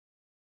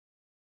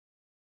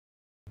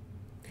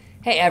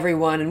Hey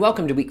everyone, and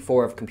welcome to week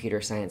 4 of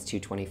Computer Science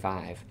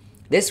 225.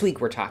 This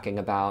week we're talking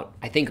about,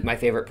 I think, my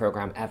favorite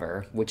program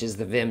ever, which is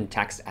the Vim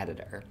text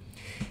editor.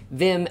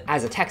 Vim,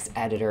 as a text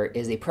editor,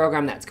 is a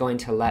program that's going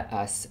to let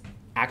us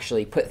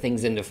actually put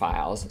things into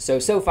files.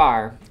 So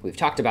far, we've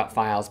talked about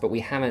files, but we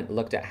haven't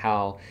looked at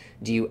how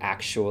do you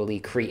actually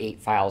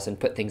create files and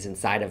put things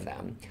inside of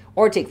them.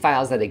 Or take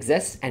files that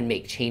exist and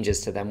make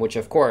changes to them, which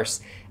of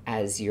course,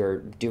 as you're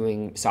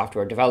doing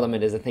software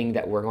development, is a thing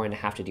that we're going to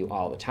have to do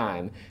all the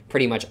time.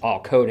 Pretty much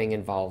all coding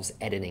involves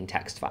editing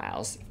text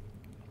files.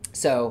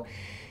 So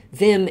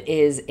Vim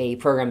is a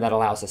program that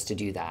allows us to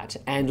do that.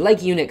 And like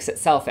Unix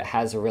itself, it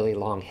has a really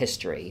long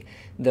history.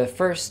 The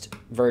first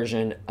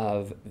version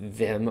of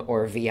Vim,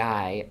 or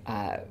VI,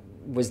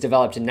 was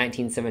developed in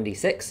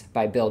 1976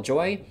 by Bill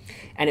Joy,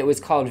 and it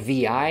was called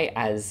VI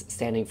as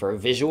standing for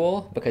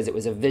visual because it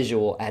was a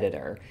visual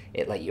editor.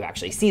 It let you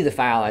actually see the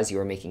file as you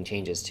were making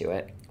changes to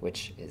it,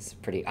 which is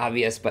pretty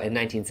obvious, but in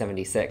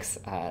 1976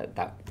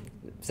 that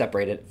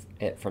separated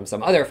it from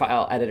some other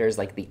file editors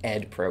like the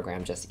ED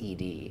program, just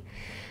ED.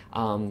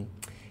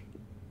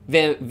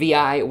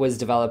 VI was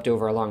developed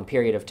over a long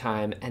period of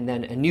time, and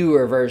then a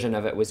newer version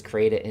of it was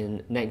created in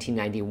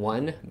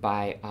 1991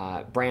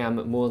 by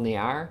Bram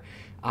Moulnier,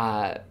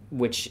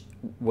 which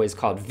was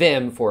called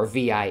Vim for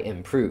VI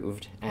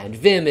Improved. And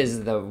Vim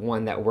is the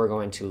one that we're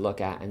going to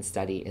look at and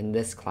study in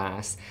this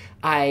class.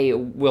 I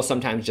will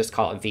sometimes just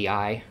call it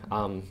VI.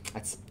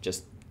 That's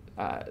just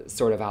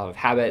sort of out of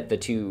habit. The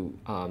two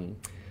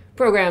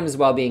programs,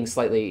 while being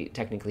slightly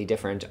technically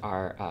different,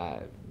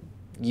 are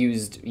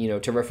used,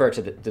 to refer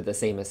to the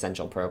same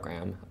essential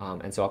program.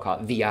 And so I'll call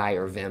it VI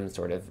or Vim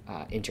sort of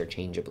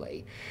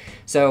interchangeably.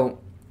 So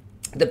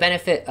the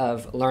benefit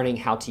of learning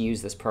how to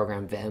use this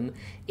program Vim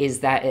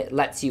is that it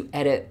lets you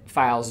edit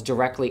files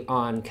directly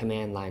on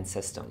command line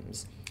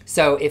systems.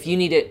 So if you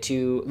need it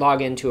to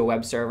log into a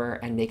web server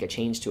and make a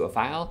change to a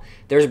file,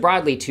 there's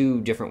broadly two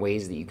different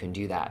ways that you can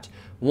do that.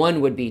 One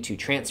would be to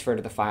transfer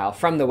the file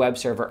from the web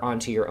server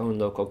onto your own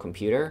local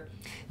computer,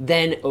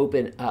 then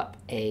open up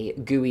a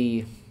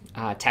GUI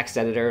text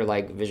editor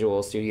like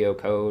Visual Studio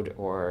Code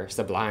or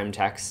Sublime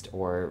Text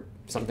or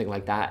something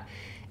like that,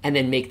 and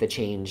then make the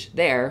change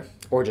there,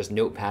 or just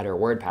Notepad or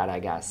WordPad, I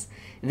guess.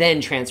 Then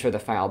transfer the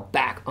file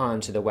back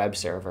onto the web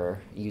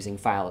server using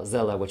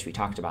FileZilla, which we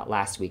talked about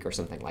last week, or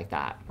something like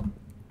that.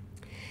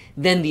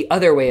 Then the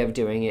other way of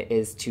doing it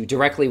is to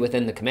directly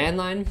within the command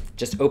line,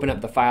 just open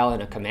up the file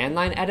in a command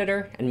line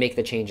editor and make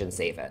the change and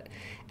save it.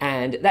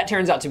 And that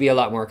turns out to be a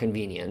lot more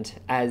convenient.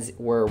 As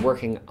we're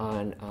working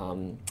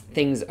on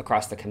things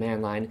across the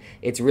command line,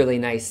 it's really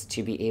nice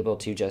to be able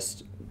to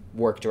just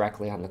work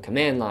directly on the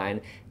command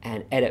line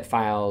and edit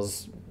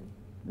files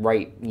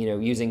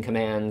using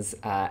commands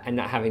and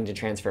not having to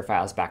transfer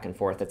files back and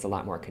forth. It's a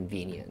lot more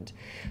convenient.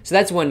 So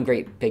that's one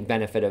great big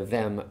benefit of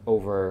Vim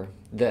over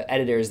the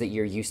editors that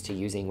you're used to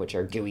using, which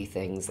are GUI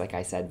things, like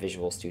I said,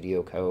 Visual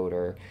Studio Code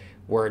or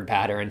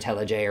WordPad or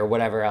IntelliJ or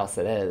whatever else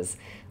it is.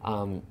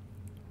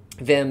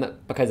 Vim,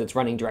 because it's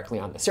running directly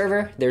on the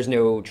server, there's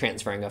no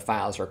transferring of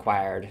files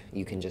required.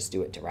 You can just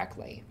do it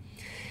directly.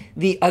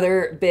 The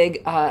other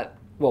big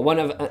one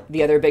of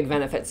the other big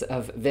benefits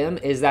of Vim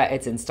is that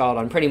it's installed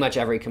on pretty much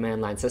every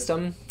command line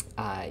system.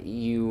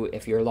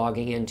 If you're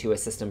logging into a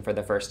system for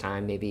the first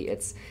time, maybe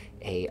it's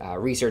a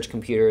research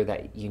computer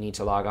that you need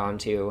to log on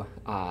to,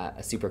 a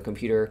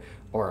supercomputer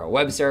or a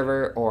web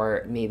server,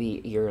 or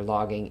maybe you're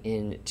logging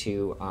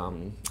into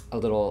a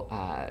little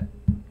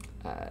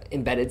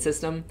embedded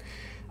system.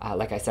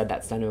 Like I said,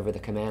 that's done over the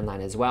command line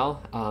as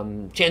well.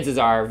 Chances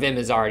are Vim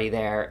is already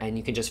there, and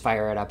you can just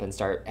fire it up and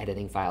start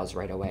editing files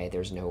right away.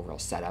 There's no real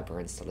setup or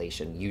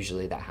installation.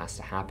 Usually that has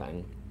to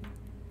happen.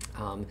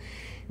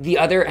 The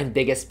other and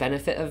biggest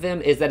benefit of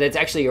Vim is that it's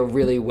actually a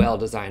really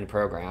well-designed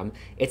program.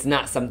 It's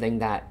not something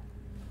that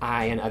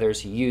I and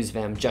others who use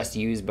Vim just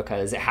use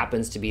because it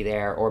happens to be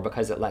there or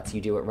because it lets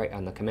you do it right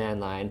on the command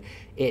line.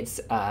 It's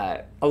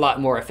a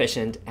lot more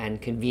efficient and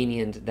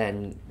convenient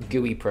than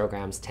GUI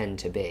programs tend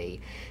to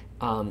be.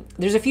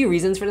 There's a few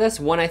reasons for this.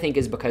 One, I think,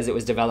 is because it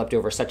was developed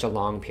over such a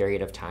long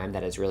period of time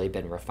that has really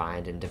been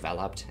refined and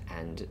developed,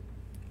 and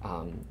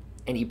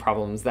any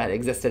problems that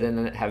existed in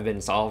it have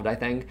been solved, I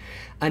think.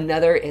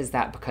 Another is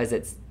that because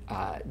it's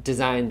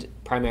designed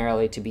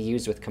primarily to be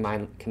used with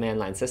command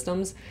line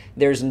systems,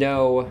 there's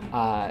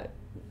no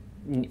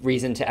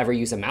reason to ever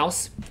use a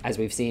mouse. As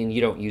we've seen,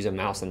 you don't use a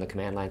mouse in the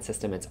command line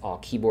system. It's all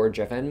keyboard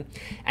driven.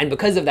 And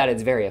because of that,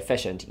 it's very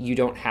efficient. You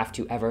don't have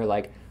to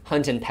ever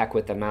hunt and peck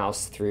with the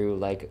mouse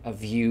through a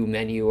view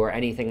menu or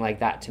anything like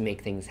that to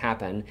make things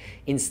happen.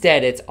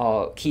 Instead, it's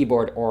all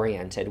keyboard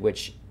oriented,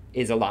 which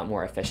is a lot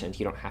more efficient.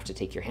 You don't have to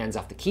take your hands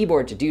off the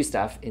keyboard to do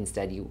stuff.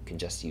 Instead, you can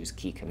just use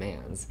key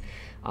commands.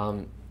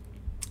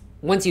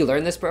 Once you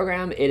learn this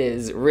program, it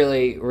is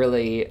really,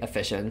 really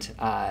efficient.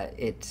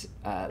 It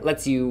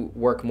lets you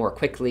work more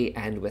quickly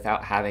and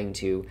without having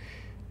to,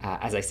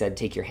 as I said,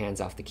 take your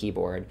hands off the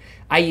keyboard.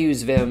 I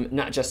use Vim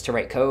not just to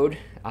write code.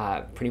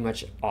 Pretty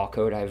much all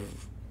code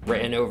I've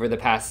written over the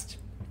past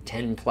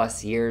 10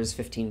 plus years,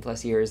 15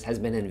 plus years has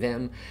been in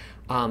Vim.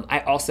 I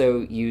also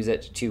use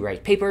it to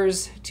write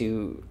papers,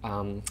 to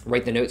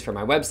write the notes for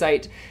my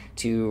website,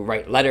 to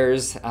write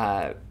letters,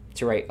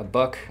 to write a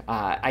book.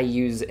 I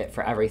use it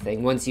for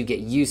everything. Once you get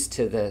used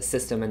to the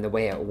system and the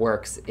way it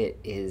works, it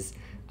is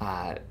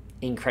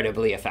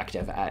incredibly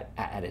effective at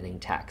editing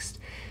text.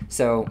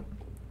 So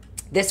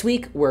this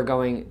week we're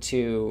going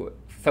to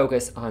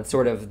focus on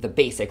sort of the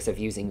basics of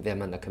using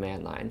Vim on the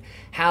command line.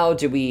 How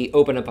do we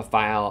open up a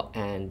file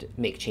and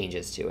make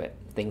changes to it?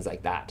 Things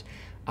like that.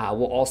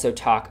 We'll also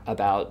talk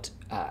about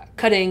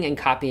cutting and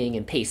copying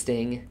and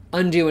pasting,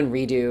 undo and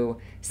redo,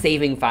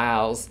 saving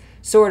files,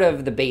 sort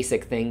of the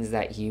basic things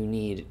that you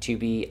need to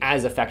be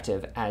as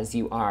effective as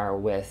you are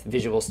with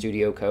Visual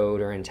Studio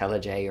Code or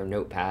IntelliJ or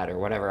Notepad or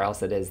whatever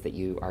else it is that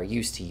you are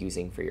used to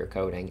using for your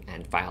coding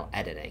and file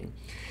editing.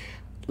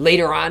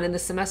 Later on in the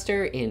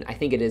semester, in I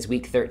think it is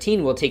week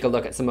 13, we'll take a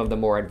look at some of the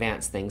more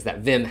advanced things that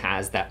Vim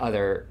has that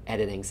other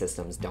editing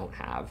systems don't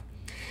have.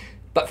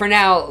 But for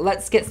now,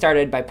 let's get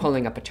started by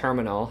pulling up a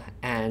terminal,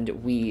 and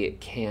we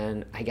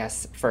can, I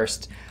guess,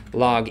 first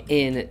log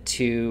in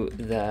to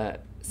the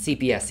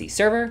CPSC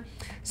server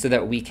so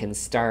that we can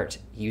start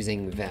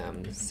using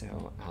Vim.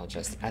 So I'll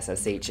just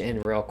SSH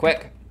in real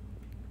quick.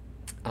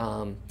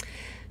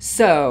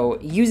 So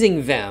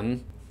using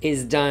Vim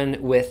is done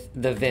with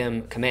the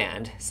Vim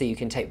command. So you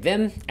can type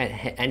Vim and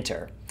hit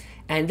enter.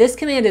 And this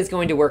command is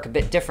going to work a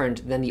bit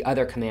different than the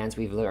other commands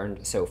we've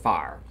learned so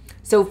far.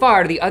 So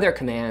far, the other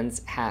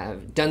commands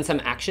have done some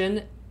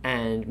action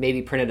and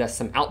maybe printed us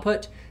some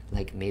output,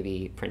 like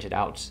maybe printed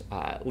out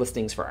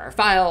listings for our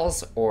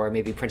files, or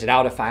maybe printed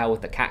out a file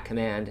with the cat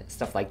command,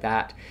 stuff like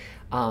that.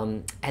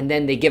 And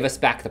then they give us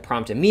back the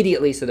prompt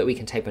immediately so that we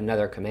can type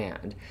another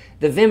command.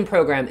 The Vim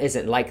program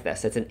isn't like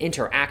this. It's an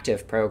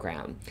interactive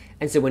program.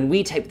 And so when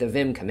we type the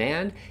Vim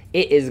command,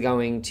 it is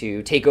going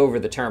to take over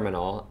the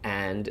terminal,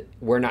 and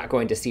we're not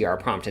going to see our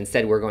prompt.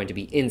 Instead, we're going to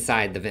be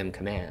inside the Vim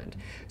command.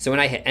 So when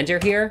I hit enter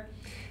here,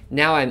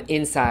 now I'm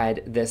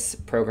inside this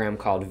program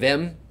called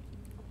Vim.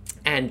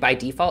 And by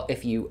default,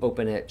 if you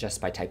open it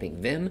just by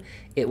typing Vim,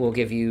 it will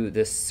give you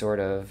this sort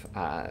of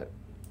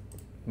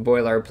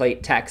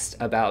boilerplate text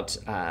about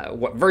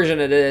what version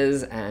it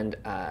is, and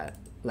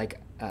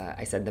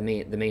I said, the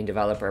main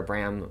developer,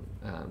 Bram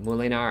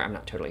Moulinar, I'm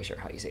not totally sure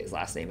how you say his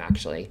last name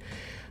actually,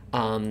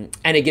 and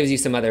it gives you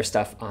some other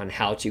stuff on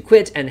how to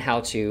quit and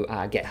how to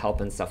get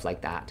help and stuff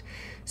like that.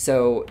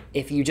 So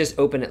if you just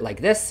open it like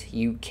this,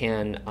 you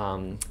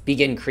can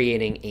begin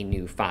creating a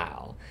new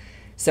file.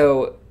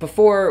 So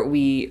before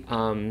we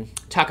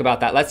talk about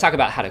that, let's talk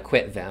about how to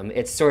quit Vim.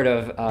 It's sort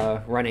of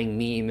a running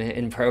meme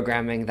in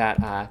programming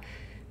that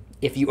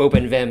if you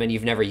open Vim and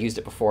you've never used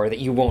it before, that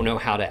you won't know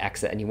how to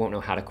exit and you won't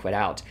know how to quit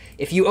out.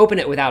 If you open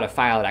it without a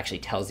file, it actually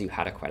tells you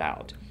how to quit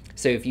out.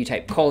 So if you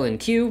type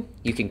 :Q,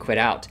 you can quit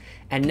out.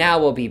 And now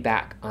we'll be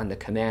back on the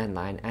command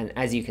line. And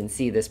as you can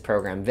see, this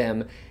program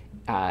Vim,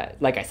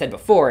 like I said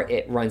before,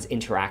 it runs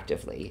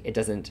interactively. It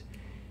doesn't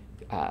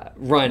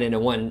run in a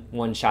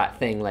one-shot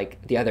thing like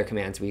the other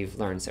commands we've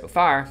learned so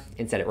far.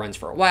 Instead, it runs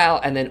for a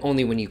while, and then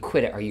only when you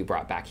quit it are you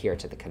brought back here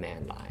to the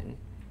command line.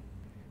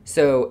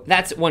 So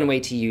that's one way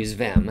to use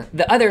Vim.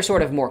 The other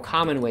sort of more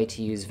common way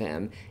to use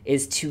Vim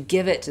is to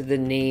give it the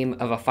name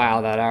of a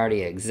file that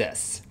already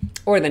exists,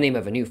 or the name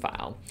of a new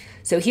file.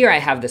 So here I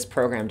have this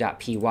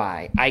program.py.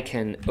 I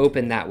can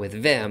open that with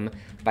Vim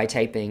by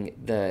typing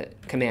the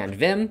command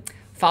Vim,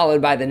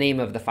 followed by the name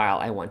of the file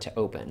I want to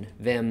open,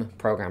 vim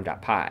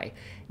program.py.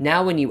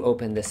 Now when you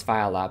open this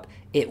file up,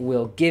 it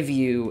will give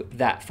you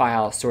that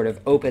file sort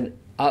of open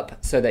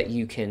up so that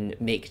you can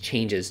make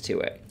changes to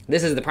it.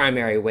 This is the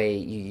primary way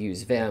you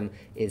use Vim,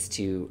 is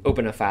to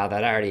open a file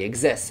that already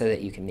exists so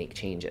that you can make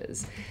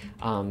changes.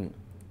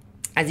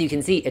 As you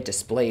can see, it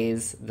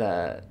displays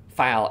the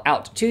file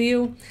out to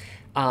you,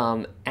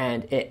 and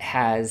it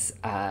has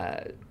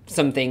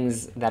some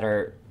things that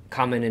are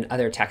common in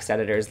other text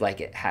editors,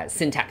 like it has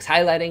syntax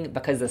highlighting.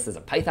 Because this is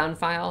a Python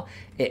file,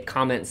 it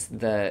comments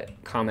the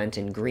comment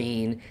in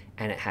green,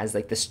 and it has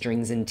like the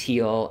strings in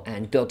teal,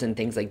 and built-in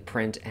things like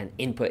print and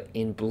input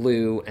in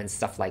blue and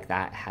stuff like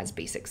that. It has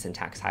basic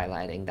syntax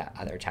highlighting that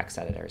other text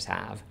editors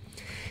have.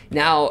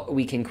 Now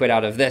we can quit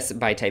out of this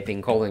by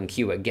typing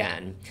 :Q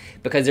again,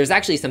 because there's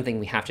actually something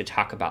we have to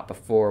talk about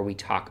before we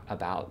talk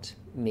about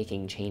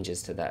making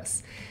changes to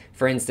this.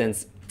 For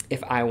instance,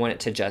 if I wanted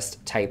to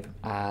just type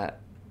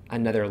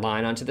another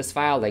line onto this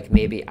file, like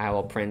maybe I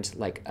will print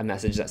like a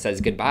message that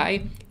says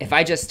goodbye. If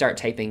I just start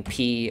typing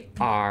PRINT,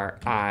 oh,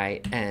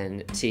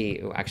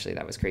 actually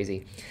that was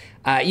crazy.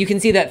 You can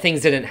see that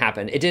things didn't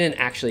happen. It didn't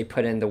actually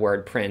put in the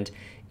word print.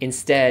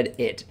 Instead,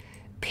 it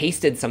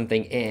pasted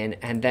something in,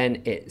 and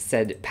then it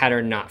said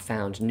pattern not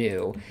found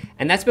new.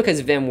 And that's because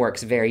Vim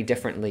works very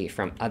differently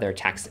from other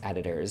text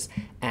editors,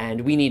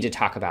 and we need to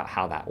talk about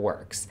how that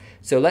works.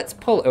 So let's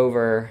pull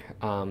over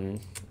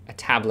a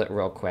tablet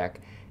real quick,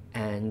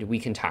 and we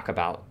can talk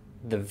about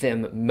the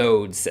Vim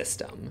mode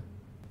system.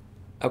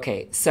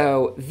 Okay,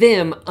 so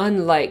Vim,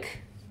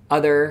 unlike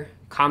other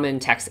common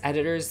text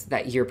editors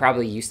that you're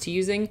probably used to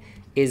using,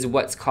 is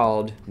what's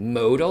called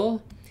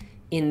modal,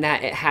 in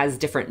that it has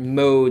different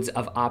modes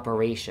of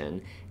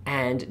operation.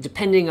 And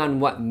depending on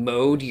what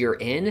mode you're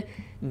in,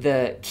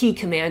 the key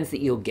commands that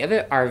you'll give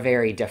it are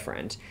very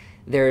different.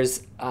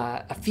 There's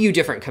a few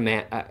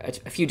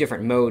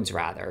different modes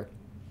rather.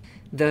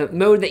 The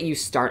mode that you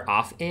start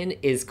off in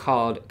is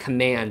called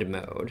command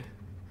mode.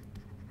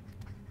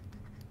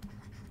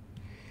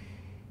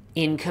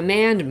 In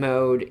command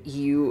mode,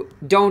 you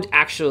don't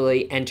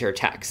actually enter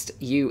text.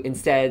 You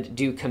instead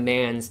do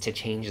commands to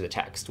change the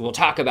text. We'll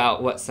talk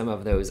about what some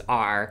of those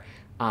are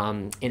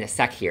in a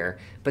sec here.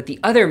 But the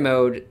other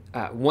mode,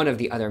 one of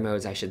the other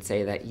modes I should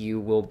say, that you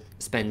will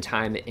spend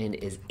time in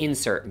is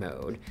insert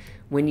mode.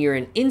 When you're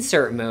in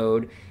insert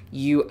mode,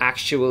 you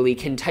actually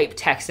can type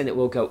text and it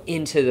will go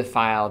into the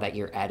file that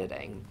you're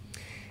editing.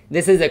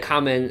 This is a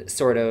common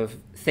sort of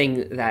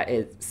thing that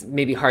is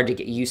maybe hard to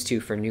get used to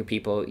for new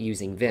people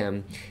using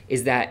Vim,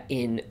 is that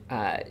in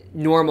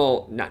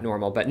non-Vim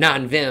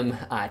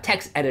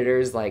text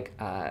editors like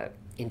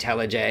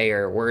IntelliJ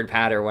or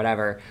WordPad or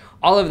whatever,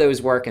 all of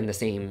those work in the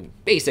same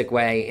basic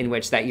way, in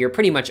which that you're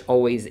pretty much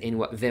always in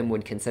what Vim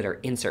would consider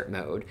insert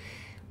mode.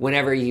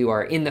 Whenever you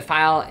are in the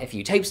file, if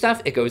you type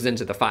stuff, it goes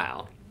into the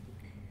file.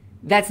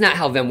 That's not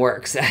how Vim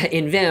works.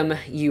 In Vim,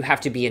 you have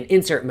to be in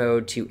insert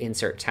mode to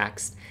insert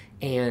text.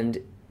 And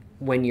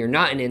when you're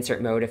not in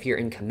insert mode, if you're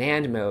in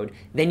command mode,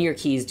 then your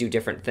keys do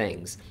different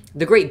things.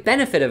 The great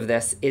benefit of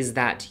this is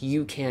that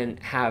you can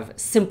have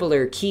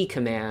simpler key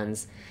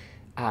commands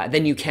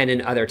than you can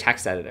in other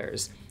text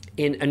editors.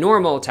 In a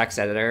normal text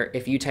editor,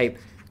 if you type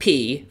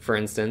P, for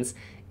instance,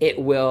 it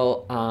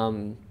will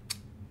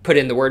put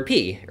in the word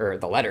P, or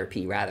the letter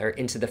P rather,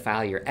 into the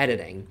file you're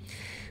editing.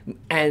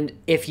 And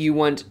if you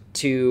want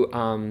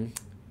to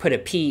put a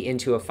P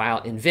into a file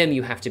in Vim,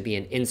 you have to be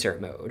in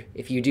insert mode.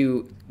 If you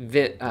do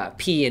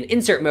P in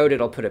insert mode,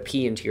 it'll put a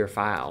P into your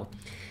file.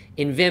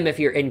 In Vim, if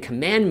you're in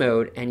command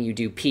mode and you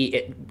do P,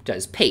 it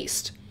does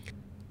paste.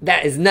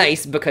 That is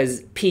nice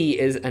because P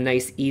is a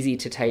nice, easy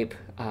to type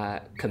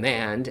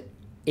command.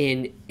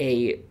 In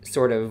a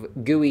sort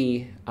of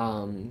GUI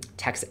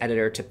text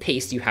editor, to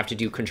paste, you have to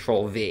do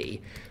Control V,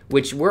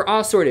 which we're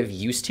all sort of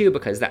used to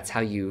because that's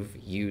how you've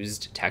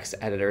used text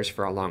editors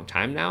for a long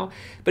time now.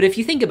 But if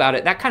you think about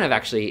it, that kind of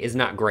actually is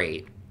not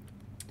great.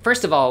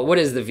 First of all, what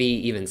does the V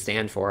even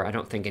stand for? I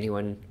don't think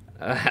anyone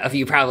of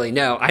you probably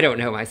know. I don't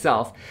know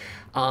myself.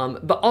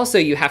 But also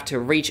you have to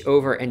reach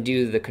over and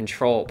do the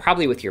Control,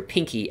 probably with your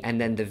pinky,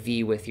 and then the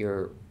V with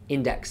your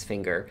index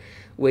finger,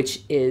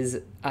 which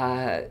is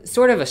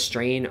sort of a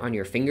strain on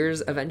your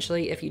fingers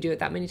eventually if you do it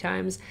that many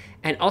times.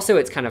 And also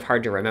it's kind of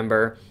hard to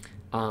remember.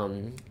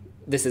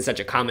 This is such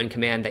a common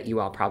command that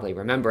you all probably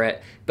remember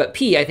it. But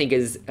P, I think,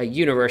 is a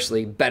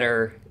universally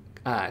better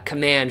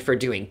command for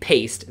doing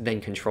paste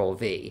than Control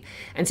V.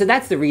 And so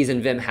that's the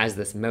reason Vim has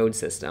this mode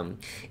system.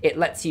 It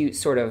lets you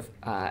sort of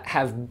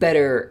have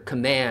better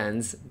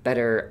commands,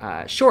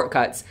 better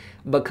shortcuts,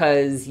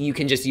 because you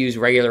can just use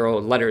regular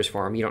old letters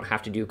for them. You don't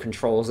have to do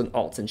controls and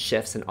alts and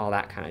shifts and all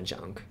that kind of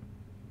junk.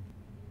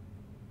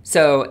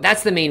 So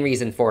that's the main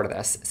reason for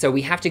this. So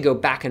we have to go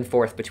back and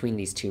forth between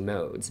these two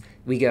modes.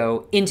 We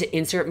go into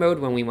insert mode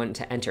when we want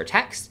to enter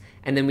text,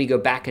 and then we go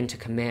back into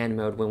command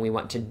mode when we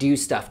want to do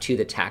stuff to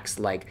the text,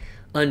 like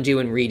undo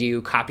and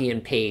redo, copy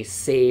and paste,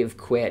 save,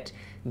 quit,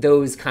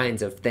 those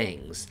kinds of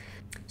things.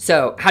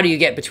 So how do you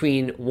get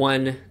between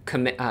one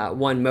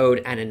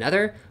mode and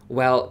another?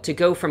 Well, to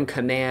go from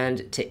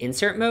command to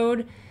insert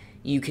mode,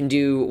 you can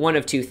do one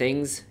of two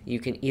things. You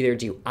can either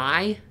do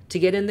I to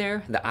get in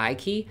there, the I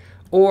key,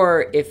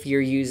 or if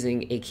you're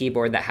using a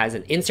keyboard that has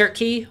an insert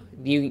key,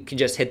 you can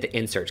just hit the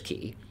insert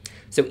key.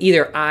 So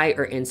either I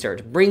or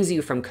insert brings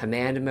you from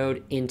command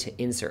mode into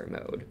insert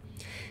mode.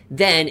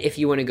 Then if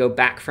you want to go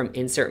back from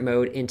insert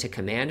mode into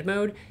command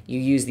mode, you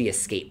use the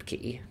escape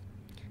key.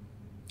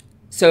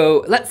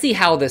 So let's see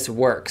how this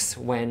works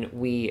when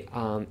we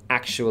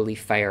actually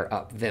fire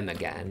up Vim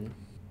again.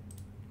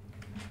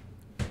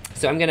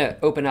 So I'm going to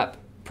open up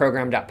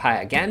program.py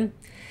again.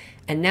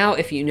 And now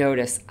if you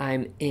notice,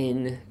 I'm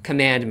in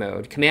command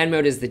mode. Command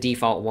mode is the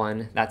default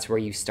one. That's where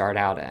you start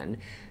out in.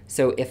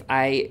 So if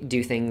I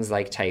do things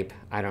like type,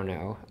 I don't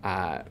know,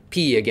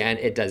 P again,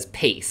 it does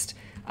paste.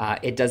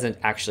 It doesn't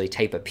actually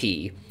type a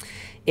P.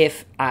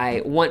 If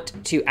I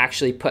want to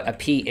actually put a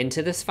P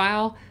into this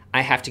file,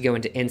 I have to go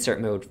into insert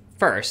mode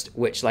first,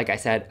 which, like I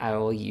said, I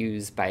will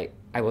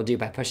do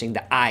by pushing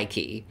the I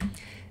key.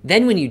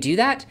 Then when you do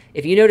that,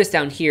 if you notice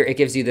down here, it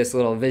gives you this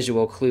little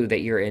visual clue that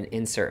you're in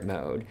insert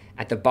mode.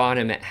 At the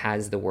bottom, it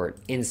has the word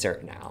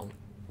insert now.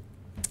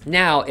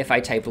 Now, if I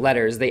type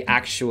letters, they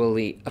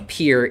actually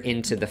appear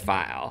into the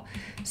file.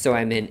 So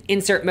I'm in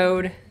insert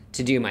mode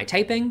to do my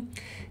typing.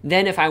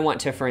 Then if I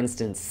want to, for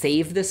instance,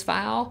 save this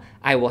file,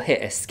 I will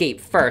hit escape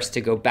first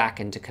to go back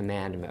into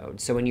command mode.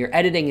 So when you're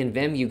editing in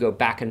Vim, you go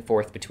back and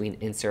forth between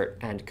insert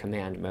and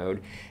command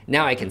mode.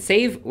 Now I can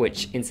save,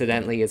 which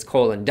incidentally is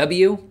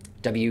 :W,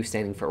 W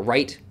standing for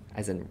write,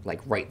 as in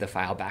like write the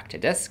file back to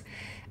disk.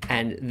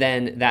 And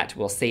then that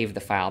will save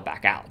the file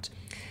back out.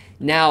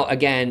 Now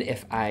again,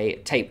 if I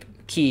type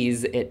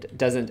keys, it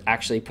doesn't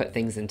actually put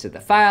things into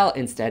the file.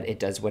 Instead, it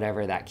does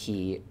whatever that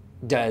key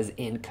does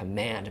in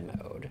command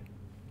mode.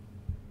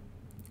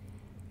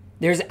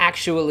 There's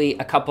actually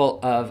a couple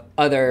of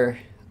other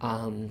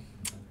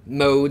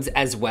modes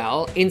as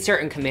well.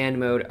 Insert and command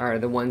mode are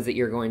the ones that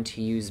you're going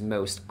to use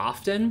most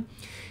often.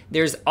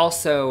 There's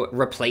also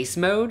replace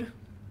mode.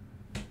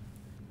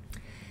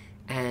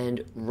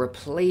 And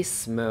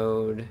replace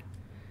mode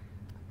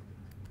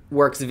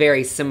works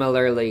very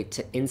similarly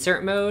to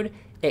insert mode,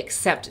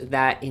 except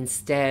that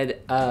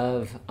instead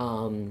of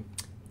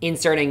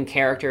inserting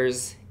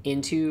characters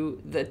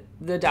into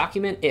the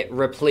document, it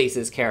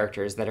replaces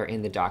characters that are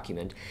in the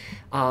document.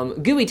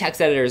 GUI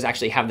text editors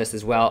actually have this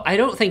as well. I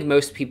don't think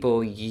most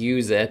people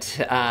use it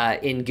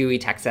in GUI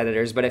text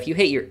editors, but if you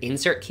hit your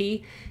insert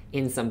key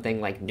in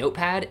something like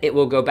Notepad, it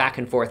will go back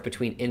and forth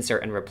between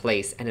insert and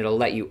replace, and it'll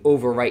let you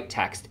overwrite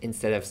text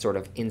instead of sort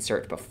of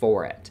insert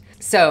before it.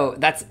 So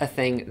that's a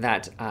thing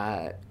that,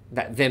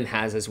 that Vim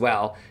has as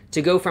well.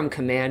 To go from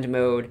command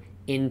mode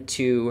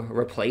into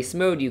replace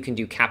mode, you can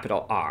do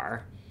capital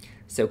R.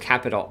 So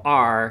capital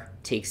R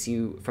takes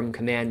you from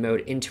command mode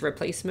into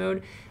replace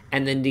mode,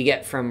 and then to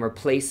get from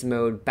replace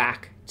mode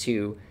back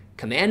to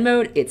command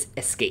mode, it's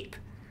escape.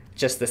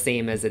 Just the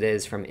same as it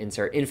is from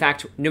insert. In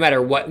fact, no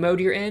matter what mode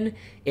you're in,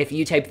 if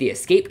you type the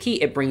escape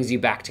key, it brings you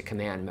back to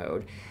command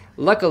mode.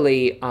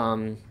 Luckily,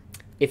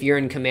 if you're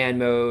in command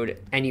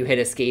mode and you hit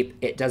escape,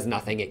 it does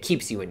nothing. It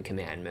keeps you in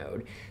command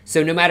mode.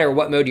 So no matter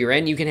what mode you're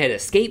in, you can hit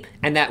escape,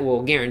 and that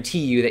will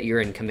guarantee you that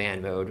you're in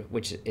command mode,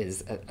 which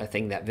is a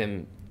thing that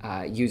Vim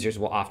users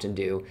will often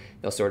do.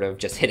 They'll sort of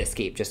just hit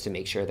escape just to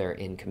make sure they're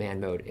in command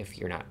mode if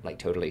you're not like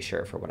totally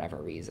sure for whatever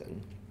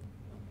reason.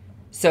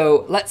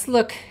 So let's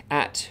look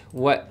at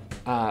what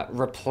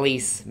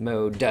replace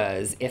mode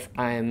does if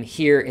I'm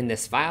here in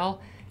this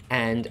file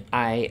and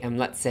I am,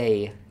 let's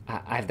say,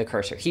 I have the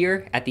cursor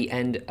here at the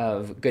end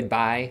of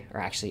goodbye,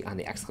 or actually on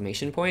the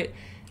exclamation point,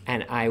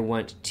 and I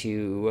want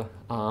to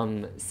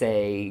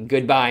say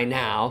goodbye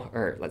now,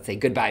 or let's say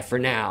goodbye for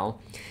now.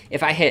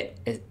 If I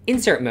hit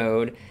insert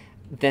mode,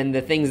 then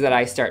the things that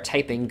I start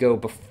typing go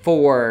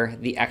before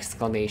the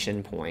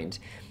exclamation point.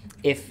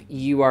 If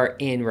you are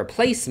in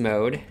replace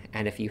mode,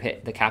 and if you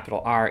hit the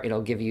capital R,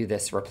 it'll give you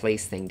this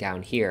replace thing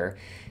down here.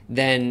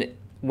 Then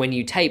when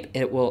you type,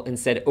 it will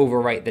instead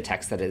overwrite the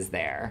text that is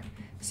there.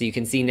 So you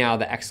can see now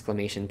the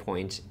exclamation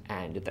point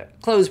and the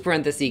close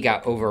parenthesis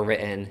got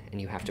overwritten,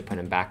 and you have to put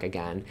them back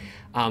again.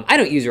 I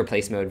don't use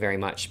replace mode very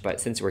much,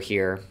 but since we're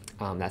here,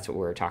 that's what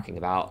we're talking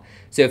about.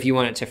 So if you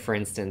wanted to, for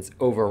instance,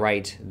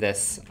 overwrite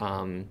this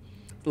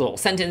little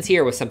sentence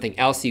here with something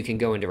else, you can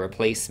go into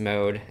replace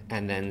mode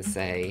and then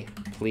say,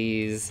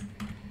 please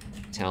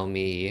tell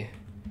me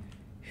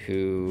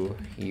who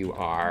you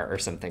are, or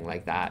something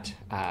like that.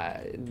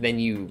 Then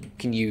you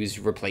can use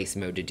replace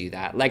mode to do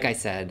that. Like I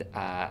said,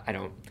 I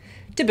don't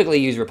typically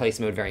use replace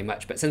mode very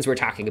much, but since we're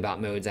talking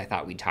about modes, I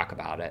thought we'd talk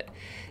about it.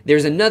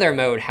 There's another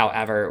mode,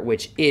 however,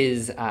 which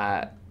is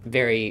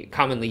very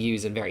commonly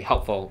used and very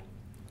helpful,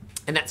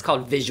 and that's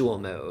called visual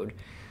mode.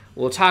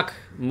 We'll talk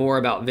more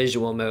about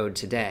visual mode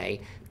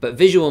today, but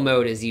visual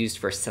mode is used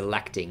for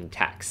selecting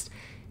text.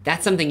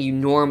 That's something you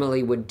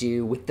normally would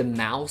do with the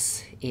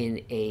mouse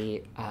in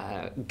a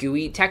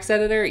GUI text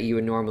editor. You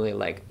would normally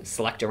like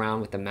select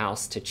around with the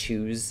mouse to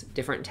choose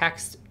different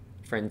text.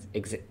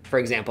 For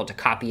example, to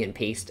copy and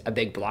paste a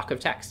big block of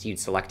text, you'd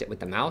select it with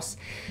the mouse.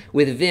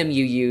 With Vim,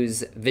 you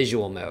use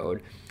visual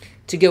mode.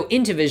 To go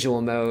into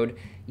visual mode,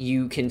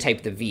 you can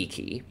type the V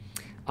key.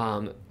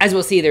 As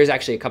we'll see, there's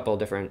actually a couple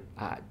different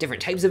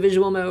types of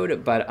visual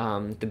mode, but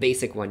the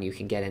basic one you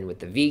can get in with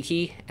the V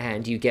key,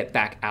 and you get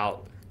back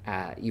out,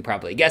 you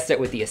probably guessed it,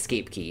 with the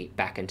escape key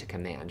back into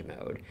command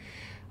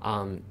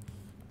mode.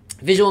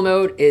 Visual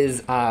mode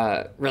is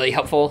really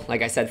helpful,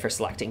 like I said, for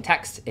selecting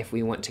text. If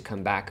we want to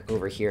come back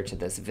over here to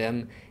this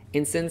Vim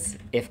instance,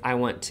 if I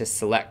want to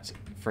select,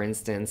 for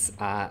instance,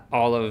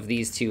 all of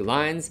these two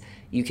lines,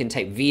 you can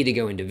type V to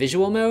go into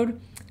visual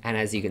mode. And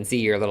as you can see,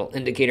 your little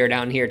indicator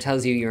down here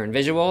tells you you're in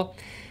visual.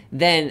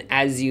 Then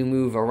as you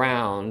move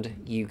around,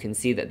 you can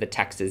see that the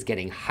text is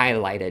getting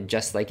highlighted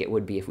just like it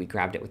would be if we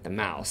grabbed it with the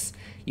mouse.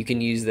 You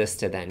can use this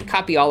to then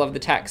copy all of the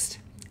text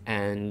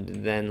and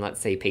then, let's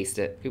say, paste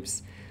it,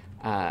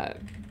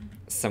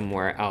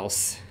 somewhere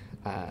else.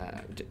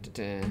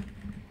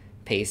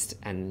 Paste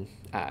and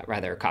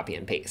rather copy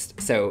and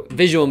paste. So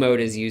visual mode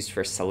is used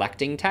for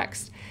selecting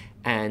text,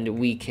 and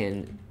we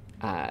can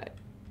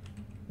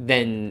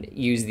then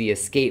use the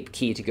escape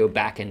key to go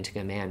back into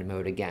command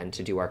mode again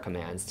to do our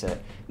commands to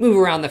move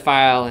around the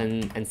file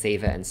and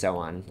save it and so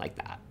on like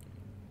that.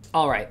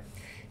 All right,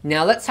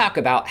 now let's talk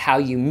about how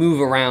you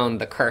move around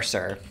the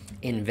cursor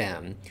in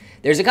Vim.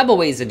 There's a couple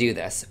ways to do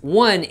this.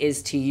 One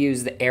is to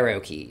use the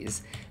arrow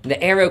keys.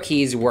 The arrow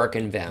keys work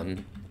in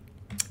Vim,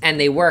 and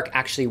they work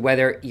actually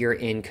whether you're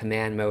in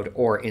command mode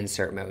or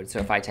insert mode. So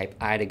if I type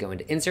I to go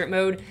into insert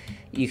mode,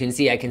 you can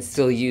see I can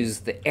still use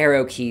the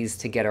arrow keys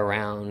to get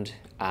around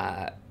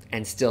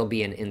and still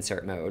be in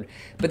insert mode.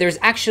 But there's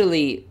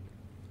actually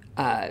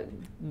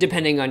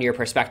depending on your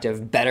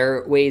perspective,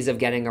 better ways of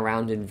getting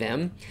around in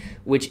Vim,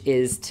 which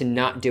is to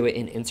not do it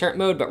in insert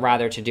mode, but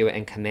rather to do it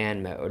in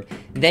command mode.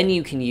 Then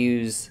you can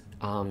use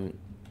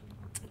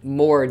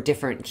more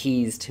different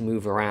keys to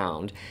move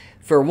around.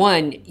 For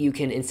one, you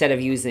can, instead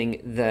of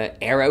using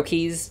the arrow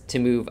keys to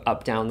move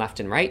up, down, left,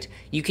 and right,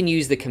 you can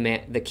use the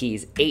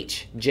keys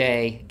H,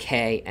 J,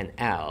 K, and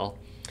L.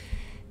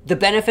 The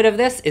benefit of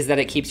this is that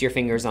it keeps your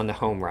fingers on the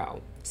home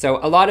row. So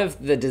a lot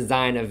of the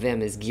design of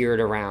Vim is geared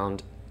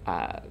around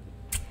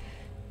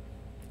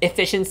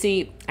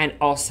efficiency and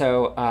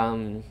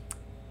also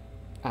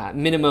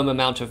minimum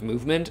amount of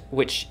movement,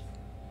 which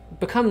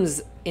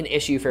becomes an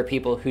issue for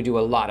people who do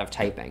a lot of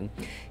typing.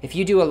 If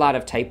you do a lot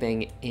of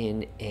typing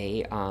in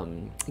a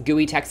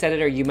GUI text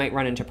editor, you might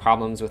run into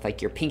problems with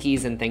like your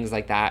pinkies and things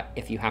like that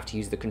if you have to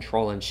use the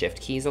Control and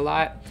Shift keys a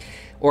lot,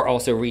 or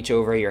also reach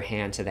over your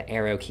hand to the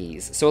arrow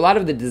keys. So a lot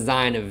of the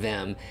design of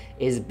Vim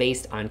is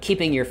based on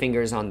keeping your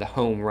fingers on the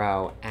home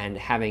row and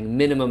having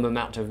minimum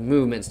amount of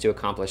movements to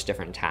accomplish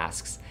different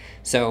tasks.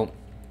 So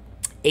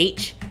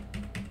H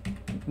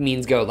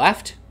means go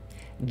left,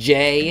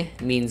 J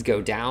means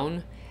go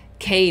down,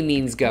 K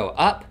means go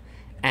up,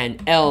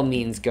 and L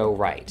means go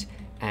right.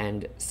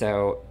 And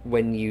so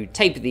when you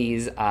type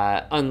these,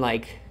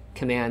 unlike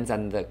commands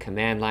on the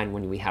command line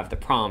when we have the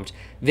prompt,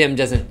 Vim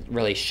doesn't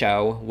really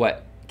show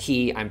what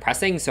key I'm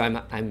pressing, so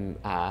I'm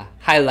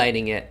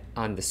highlighting it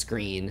on the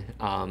screen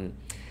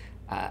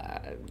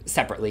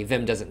separately.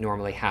 Vim doesn't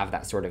normally have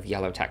that sort of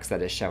yellow text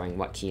that is showing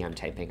what key I'm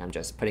typing. I'm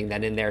just putting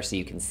that in there so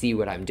you can see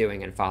what I'm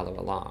doing and follow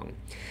along.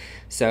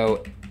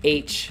 So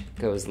H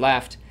goes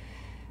left,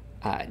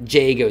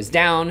 J goes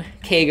down,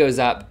 K goes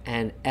up,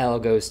 and L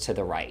goes to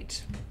the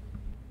right.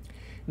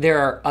 There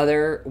are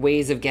other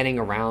ways of getting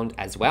around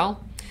as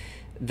well.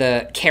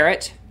 The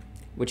caret,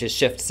 which is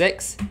Shift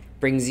 6,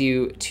 brings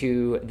you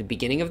to the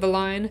beginning of the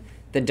line.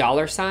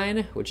 The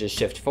 $sign, which is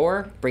Shift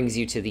 4, brings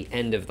you to the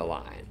end of the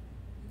line.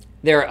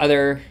 There are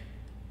other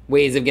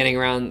ways of getting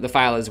around the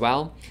file as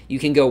well. You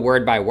can go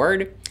word by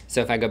word.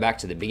 So if I go back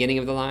to the beginning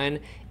of the line,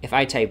 if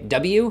I type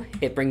W,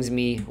 it brings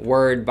me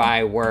word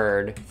by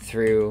word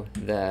through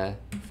the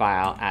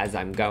file as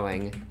I'm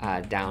going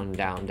down,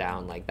 down,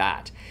 down like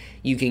that.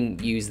 You can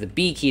use the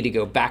B key to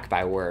go back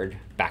by word,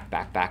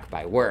 back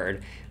by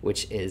word,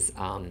 which is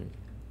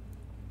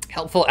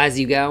helpful as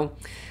you go.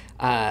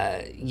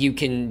 You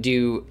can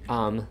do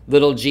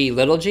little g,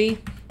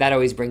 that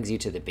always brings you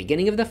to the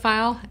beginning of the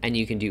file, and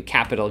you can do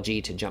capital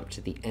G to jump to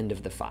the end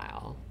of the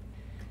file.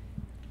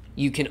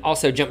 You can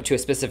also jump to a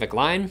specific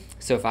line.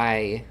 So if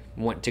I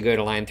want to go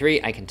to line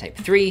 3, I can type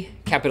 3,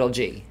 capital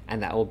G,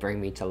 and that will bring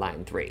me to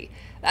line 3.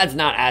 That's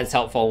not as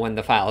helpful when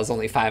the file is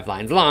only 5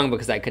 lines long,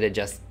 because I could have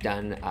just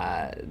done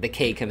the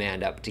K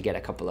command up to get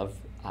a couple of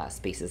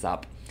spaces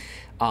up.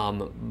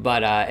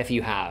 But if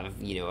you have,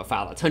 a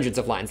file that's hundreds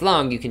of lines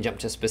long, you can jump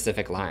to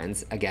specific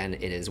lines. Again,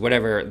 it is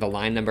whatever the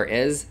line number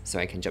is. So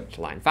I can jump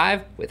to line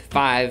 5 with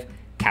 5,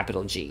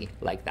 capital G,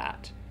 like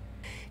that.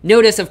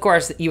 Notice, of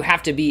course, you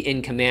have to be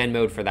in command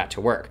mode for that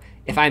to work.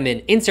 If I'm in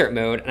insert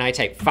mode and I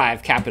type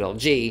 5, capital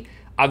G,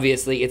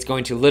 obviously it's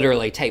going to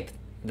literally type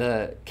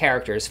the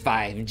characters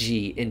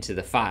 5G into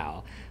the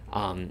file.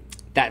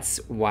 That's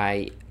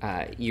why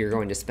you're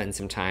going to spend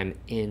some time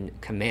in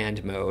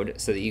command mode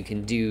so that you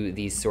can do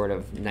these sort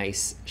of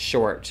nice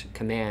short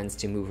commands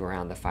to move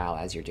around the file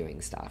as you're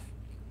doing stuff.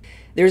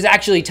 There's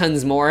actually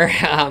tons more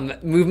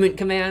movement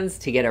commands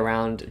to get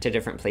around to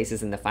different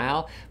places in the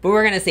file, but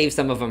we're going to save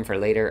some of them for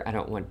later. I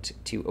don't want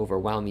to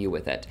overwhelm you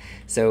with it.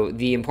 So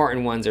the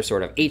important ones are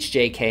sort of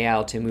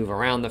HJKL to move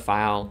around the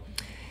file,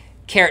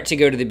 caret to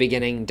go to the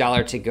beginning,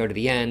 dollar to go to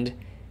the end,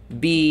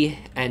 B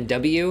and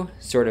W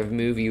sort of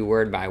move you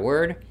word by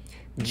word,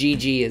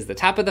 GG is the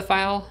top of the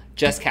file,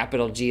 just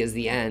capital G is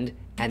the end,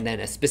 and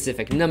then a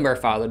specific number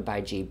followed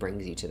by G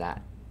brings you to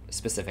that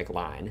specific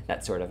line.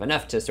 That's sort of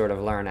enough to sort of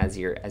learn as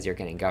you're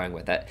getting going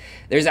with it.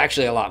 There's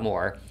actually a lot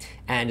more,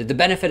 and the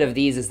benefit of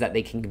these is that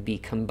they can be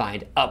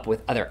combined up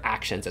with other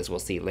actions, as we'll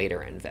see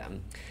later in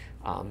Vim.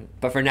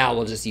 But for now,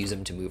 we'll just use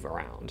them to move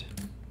around.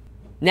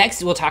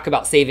 Next, we'll talk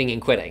about saving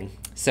and quitting.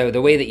 So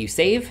the way that you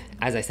save,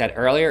 as I said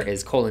earlier,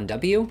 is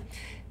 :W.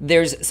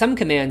 There's some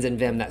commands in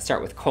Vim that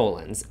start with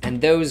colons,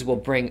 and those will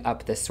bring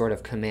up this sort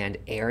of command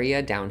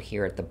area down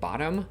here at the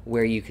bottom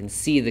where you can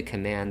see the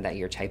command that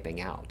you're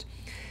typing out.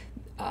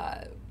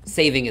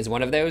 Saving is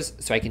one of those,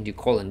 so I can do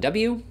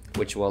 :W,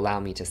 which will allow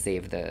me to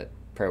save the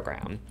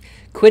program.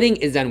 Quitting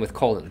is done with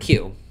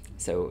 :Q,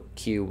 so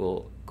Q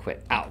will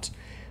quit out.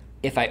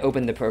 If I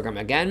open the program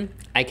again,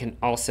 I can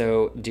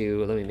also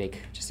do, let me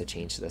make just a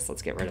change to this,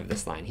 let's get rid of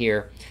this line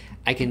here.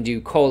 I can do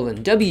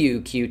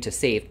 :WQ to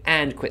save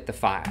and quit the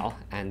file,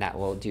 and that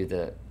will do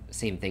the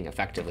same thing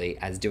effectively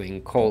as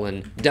doing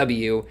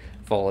 :W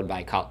followed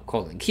by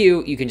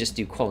 :Q. You can just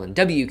do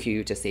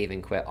 :WQ to save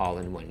and quit all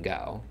in one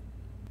go.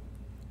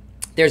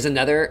 There's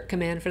another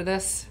command for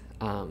this,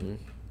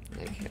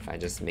 like if I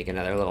just make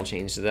another little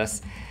change to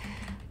this,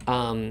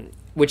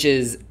 which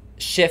is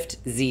Shift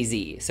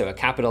ZZ, so a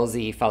capital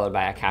Z followed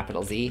by a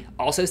capital Z,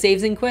 also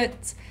saves and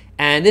quits.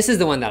 And this is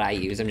the one that I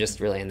use. I'm just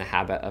really in the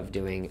habit of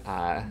doing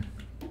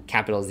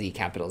capital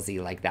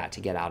Z like that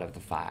to get out of the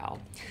file.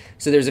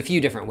 So there's a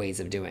few different ways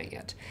of doing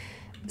it.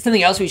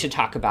 Something else we should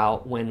talk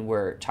about when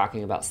we're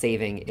talking about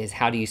saving is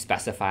how do you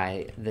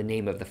specify the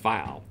name of the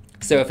file.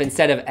 So if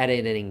instead of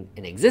editing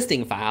an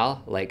existing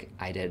file, like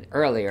I did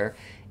earlier,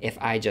 if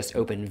I just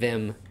open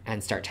Vim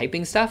and start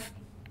typing stuff,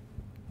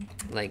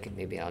 like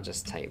maybe I'll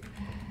just type,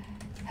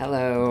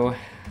 hello,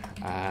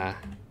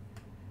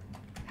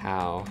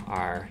 how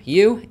are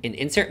you, in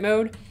insert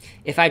mode.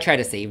 If I try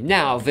to save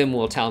now, Vim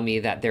will tell me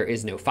that there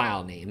is no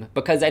file name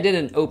because I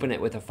didn't open it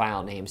with a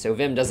file name, so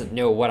Vim doesn't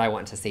know what I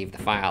want to save the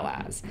file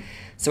as.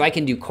 So I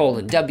can do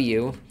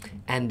 :W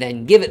and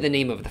then give it the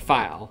name of the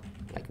file.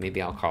 Like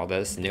maybe I'll call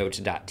this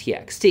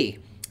note.txt,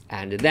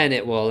 and then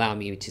it will allow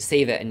me to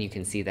save it, and you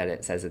can see that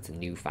it says it's a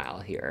new file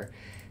here.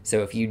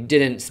 So if you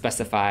didn't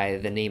specify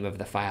the name of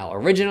the file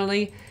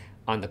originally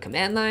on the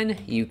command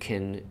line, you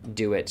can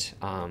do it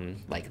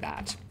like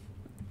that.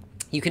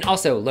 You can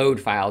also load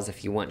files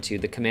if you want to.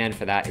 The command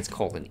for that is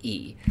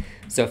 :E.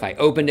 So if I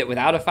opened it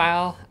without a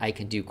file, I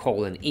can do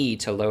 :E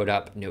to load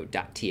up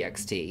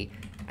note.txt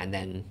and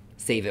then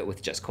save it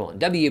with just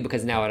 :W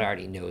because now it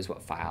already knows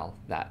what file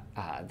that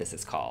this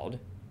is called.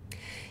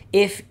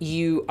 If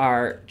you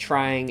are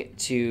trying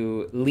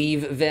to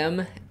leave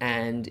Vim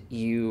and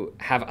you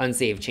have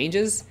unsaved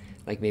changes,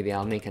 like maybe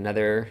I'll make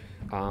another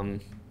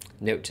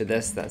note to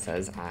this that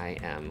says I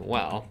am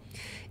well.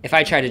 If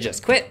I try to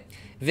just quit,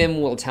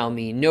 Vim will tell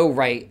me no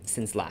write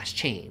since last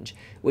change,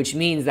 which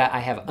means that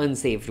I have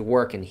unsaved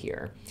work in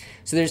here.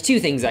 So there's two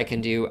things I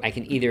can do. I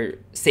can either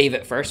save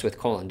it first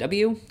with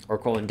 :W or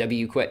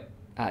 :W quit,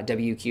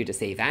 WQ to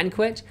save and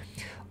quit.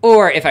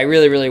 Or if I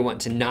really, really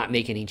want to not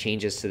make any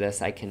changes to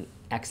this, I can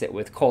exit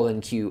with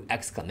 :Q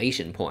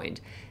exclamation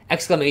point.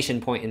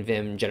 Exclamation point in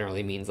Vim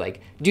generally means like,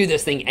 do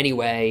this thing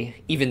anyway,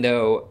 even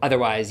though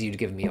otherwise you'd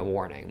give me a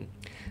warning.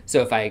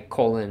 So if I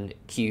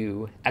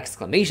 :Q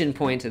exclamation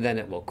point, then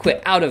it will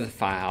quit out of the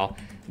file.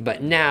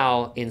 But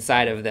now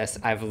inside of this,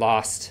 I've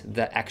lost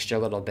the extra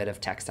little bit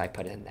of text I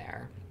put in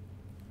there.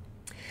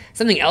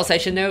 Something else I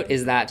should note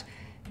is that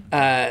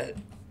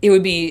it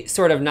would be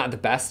sort of not the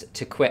best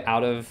to quit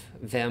out of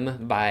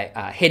Vim by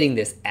hitting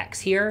this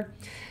X here.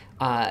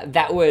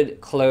 That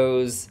would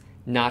close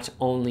not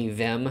only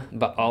Vim,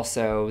 but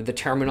also the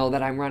terminal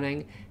that I'm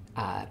running,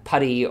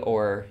 PuTTY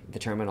or the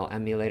terminal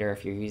emulator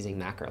if you're using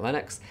Mac or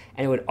Linux.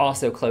 And it would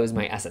also close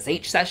my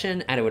SSH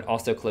session, and it would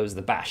also close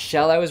the bash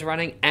shell I was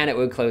running, and it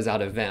would close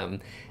out of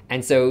Vim.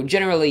 And so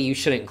generally you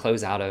shouldn't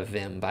close out of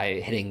Vim by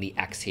hitting the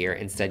X here.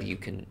 Instead you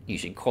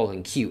should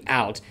 :Q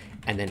out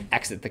and then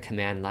exit the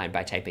command line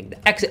by typing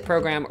the exit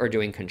program or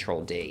doing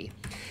Control-D.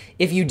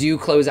 If you do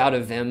close out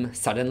of Vim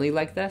suddenly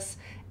like this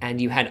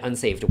and you had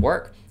unsaved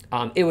work,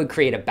 it would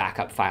create a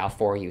backup file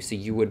for you, so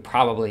you would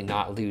probably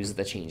not lose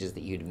the changes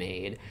that you'd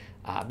made.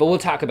 But we'll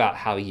talk about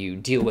how you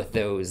deal with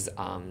those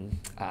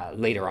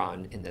later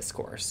on in this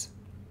course.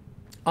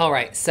 All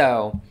right,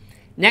 so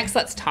next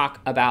let's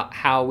talk about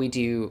how we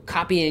do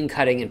copying,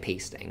 cutting, and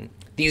pasting.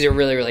 These are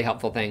really, really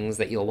helpful things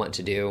that you'll want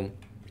to do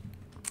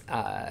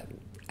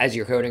as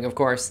you're coding, of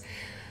course.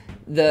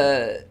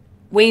 The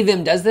way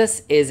Vim does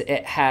this is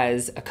it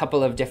has a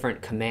couple of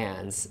different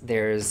commands.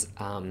 There's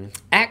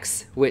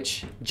X,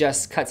 which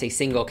just cuts a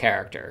single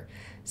character.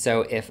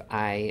 So if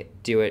I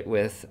do it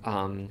with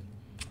on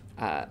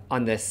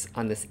this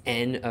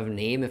N of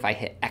name, if I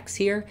hit X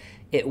here,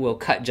 it will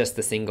cut just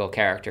the single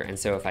character. And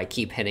so if I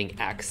keep hitting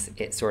X,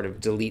 it sort of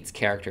deletes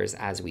characters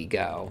as we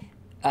go.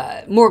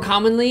 More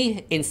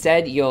commonly,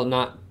 instead, you'll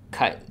not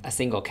cut a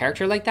single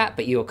character like that,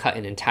 but you'll cut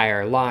an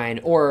entire line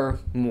or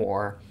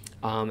more.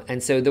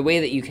 And so the way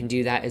that you can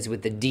do that is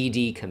with the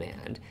DD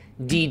command.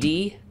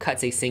 DD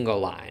cuts a single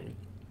line.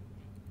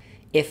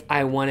 If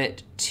I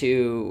wanted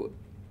to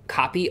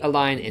copy a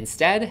line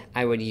instead,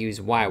 I would use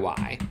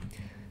YY.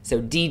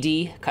 So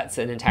DD cuts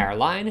an entire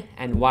line,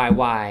 and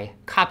YY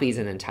copies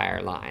an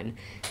entire line.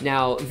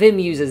 Now, Vim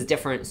uses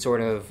different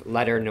sort of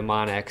letter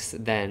mnemonics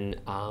than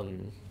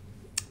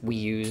we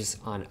use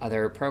on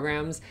other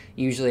programs.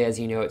 Usually, as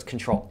you know, it's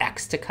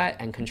Control-X to cut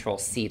and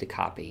Control-C to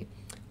copy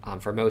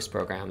for most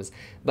programs.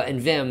 But in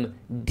Vim,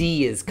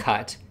 D is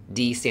cut.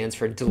 D stands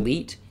for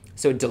delete.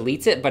 So it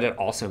deletes it, but it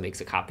also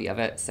makes a copy of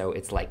it. So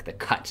it's like the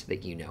cut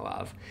that you know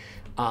of.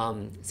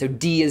 So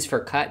D is for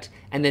cut,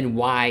 and then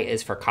Y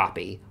is for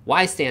copy.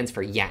 Y stands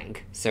for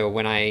yank. So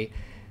when I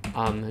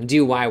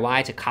do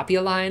YY to copy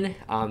a line,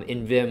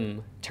 in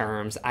Vim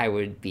terms, I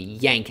would be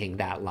yanking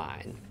that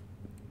line.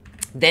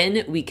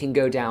 Then we can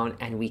go down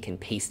and we can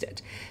paste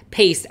it.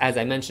 Paste, as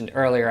I mentioned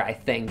earlier, I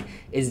think,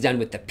 is done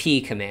with the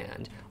P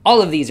command.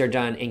 All of these are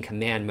done in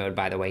command mode,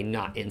 by the way,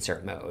 not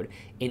insert mode.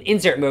 In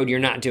insert mode, you're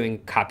not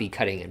doing copy,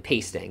 cutting, and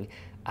pasting.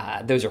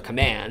 Those are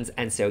commands,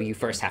 and so you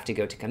first have to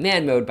go to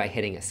command mode by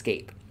hitting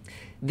escape.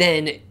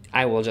 Then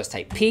I will just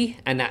type P,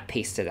 and that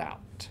pastes it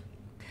out.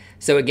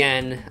 So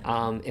again,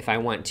 if I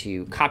want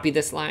to copy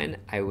this line,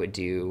 I would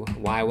do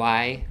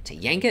YY to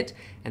yank it,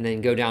 and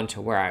then go down to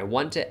where I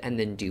want it, and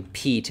then do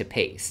P to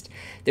paste.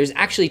 There's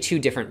actually two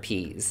different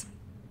Ps.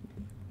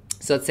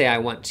 So let's say I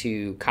want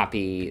to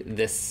copy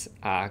this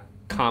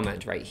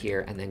comment right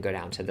here and then go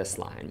down to this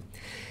line.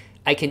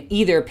 I can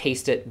either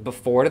paste it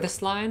before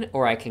this line,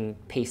 or I can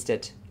paste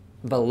it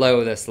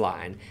below this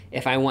line.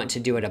 If I want to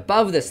do it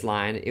above this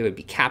line, it would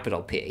be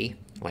capital P,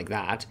 like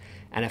that.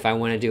 And if I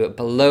want to do it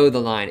below the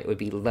line, it would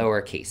be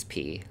lowercase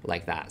p,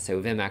 like that.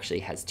 So Vim actually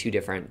has two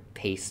different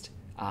paste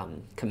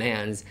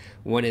commands.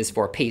 One is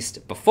for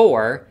paste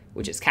before,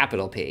 which is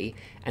capital P,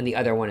 and the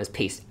other one is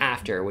paste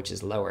after, which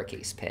is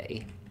lowercase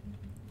p.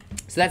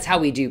 So that's how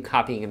we do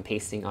copying and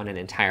pasting on an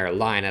entire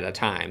line at a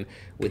time,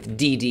 with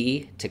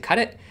DD to cut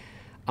it,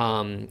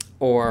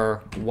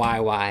 or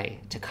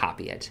YY to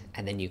copy it,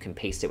 and then you can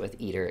paste it with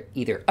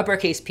either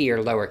uppercase P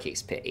or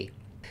lowercase p.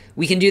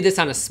 We can do this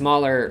on a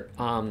smaller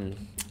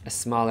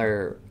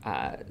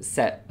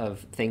set of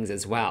things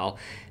as well.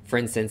 For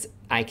instance,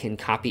 I can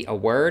copy a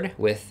word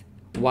with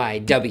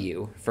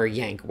YW for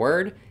yank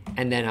word,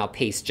 and then I'll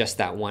paste just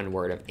that one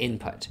word of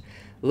input.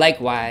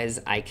 Likewise,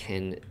 I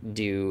can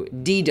do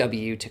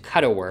DW to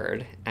cut a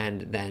word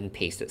and then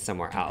paste it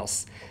somewhere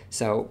else.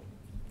 So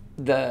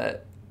the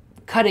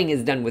cutting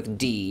is done with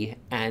D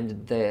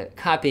and the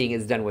copying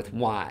is done with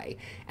Y.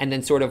 And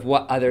then sort of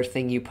what other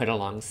thing you put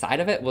alongside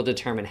of it will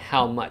determine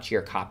how much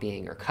you're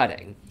copying or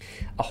cutting.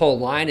 A whole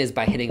line is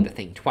by hitting the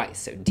thing twice,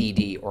 so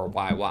DD or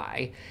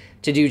YY.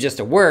 To do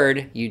just a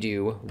word, you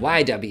do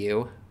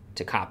YW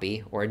to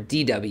copy or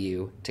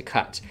DW to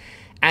cut.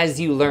 As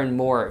you learn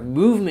more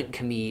movement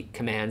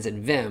commands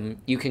in Vim,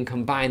 you can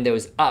combine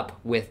those up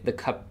with the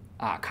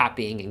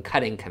copying and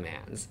cutting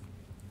commands.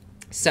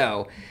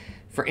 So,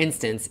 for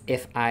instance,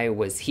 if I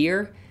was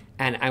here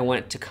and I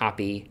want to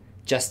copy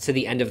just to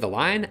the end of the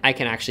line, I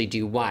can actually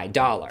do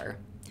 $.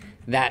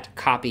 That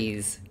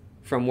copies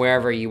from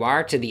wherever you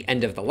are to the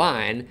end of the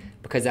line,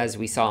 because as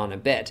we saw in a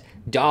bit,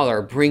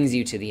 $ brings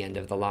you to the end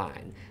of the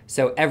line.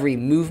 So every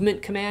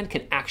movement command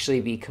can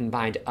actually be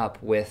combined up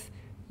with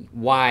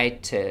Y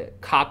to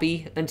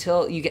copy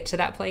until you get to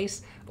that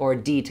place, or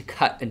D to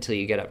cut until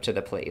you get up to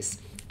the place.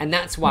 And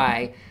that's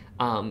why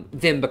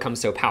Vim becomes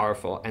so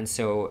powerful and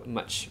so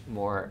much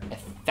more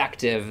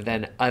effective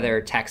than other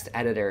text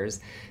editors,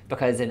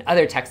 because in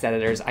other text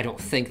editors, I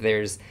don't think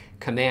there's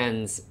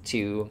commands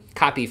to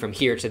copy from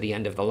here to the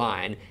end of the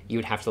line. You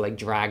would have to like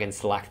drag and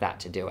select that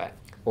to do it,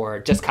 or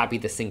just copy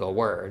the single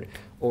word,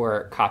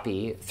 or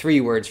copy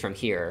 3 words from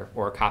here,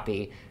 or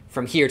copy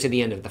from here to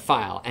the end of the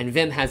file. And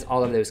Vim has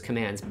all of those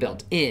commands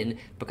built in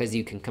because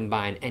you can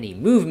combine any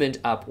movement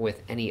up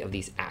with any of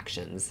these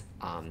actions,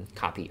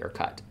 copy or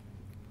cut.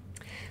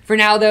 For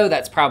now, though,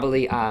 that's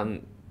probably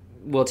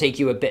will take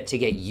you a bit to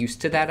get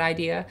used to that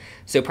idea.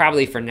 So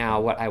probably for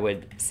now, what I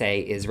would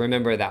say is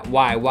remember that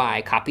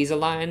YY copies a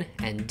line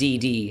and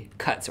DD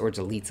cuts or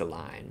deletes a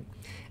line.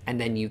 And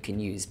then you can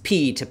use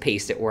P to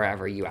paste it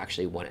wherever you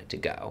actually want it to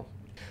go.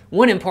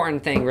 One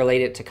important thing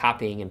related to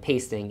copying and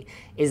pasting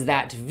is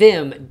that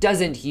Vim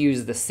doesn't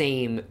use the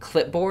same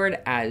clipboard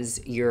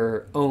as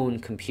your own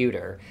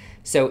computer.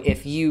 So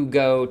if you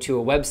go to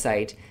a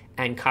website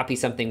and copy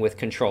something with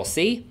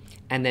Control-C,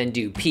 and then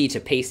do P to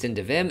paste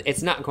into Vim,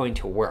 it's not going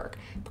to work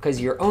because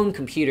your own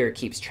computer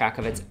keeps track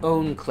of its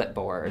own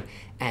clipboard,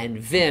 and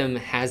Vim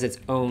has its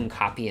own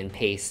copy and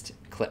paste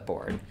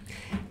clipboard.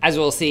 As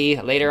we'll see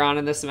later on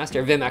in the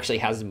semester, Vim actually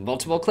has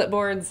multiple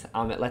clipboards.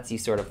 It lets you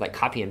sort of like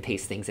copy and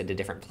paste things into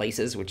different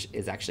places, which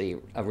is actually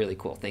a really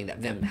cool thing that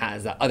Vim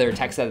has that other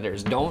text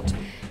editors don't.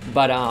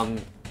 But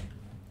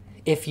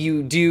if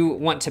you do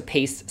want to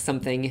paste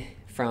something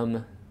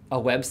from a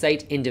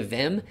website into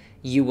Vim,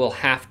 you will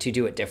have to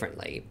do it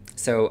differently.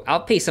 So I'll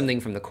paste something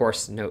from the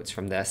course notes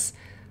from this.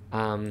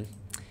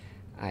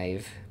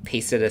 I've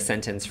pasted a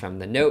sentence from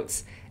the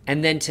notes,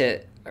 and then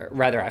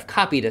I've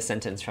copied a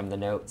sentence from the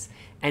notes.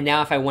 And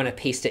now if I want to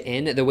paste it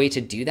in, the way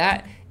to do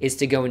that is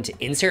to go into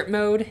insert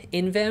mode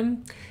in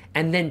Vim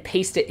and then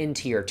paste it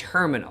into your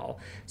terminal.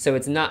 So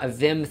it's not a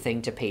Vim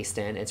thing to paste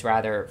in, it's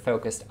rather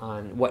focused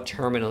on what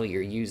terminal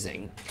you're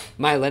using.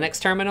 My Linux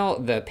terminal,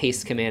 the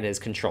paste command is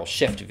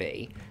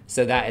Control-Shift-V.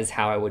 So that is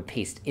how I would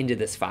paste into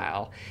this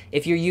file.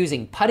 If you're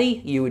using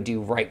PuTTY, you would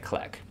do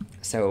right-click.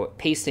 So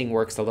pasting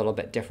works a little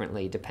bit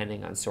differently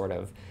depending on sort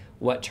of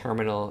what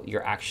terminal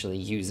you're actually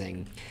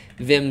using.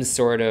 Vim's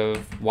sort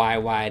of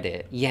YY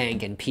to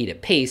yank and P to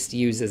paste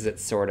uses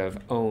its sort of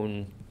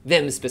own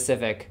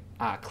Vim-specific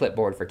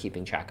clipboard for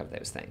keeping track of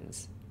those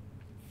things.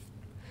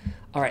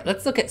 All right,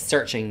 let's look at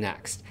searching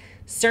next.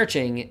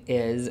 Searching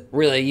is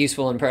really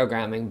useful in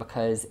programming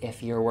because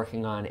if you're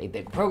working on a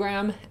big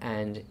program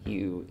and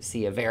you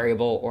see a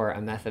variable or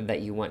a method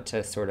that you want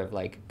to sort of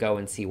like go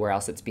and see where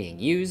else it's being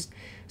used,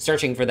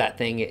 searching for that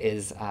thing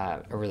is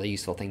a really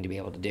useful thing to be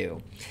able to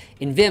do.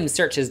 In Vim,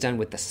 search is done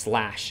with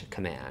the /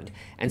 command.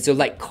 And so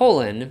like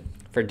colon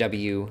for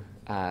W,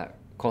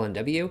 colon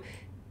W,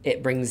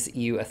 it brings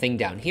you a thing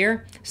down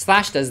here.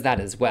 Slash does that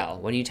as well.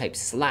 When you type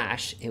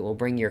slash, it will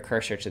bring your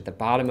cursor to the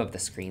bottom of the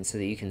screen so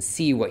that you can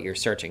see what you're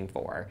searching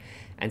for.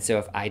 And so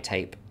if I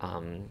type,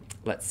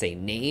 let's say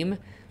name,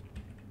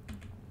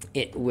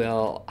 it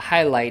will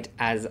highlight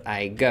as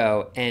I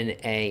go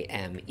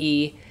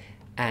N-A-M-E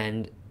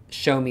and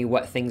show me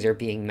what things are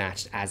being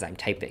matched as I'm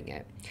typing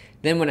it.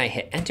 Then when I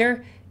hit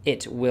enter,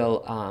 it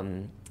will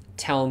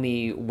tell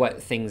me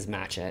what things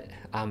match it.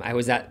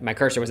 My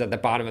cursor was at the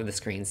bottom of the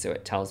screen, so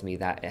it tells me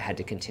that it had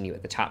to continue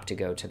at the top to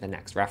go to the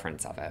next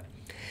reference of it.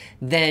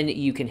 Then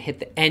you can hit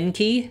the N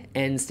key,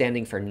 N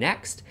standing for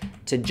next,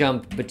 to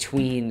jump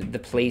between the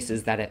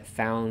places that it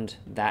found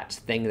that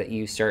thing that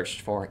you searched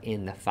for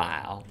in the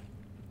file.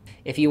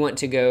 If you want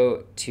to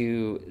go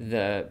to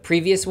the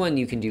previous one,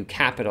 you can do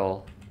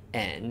capital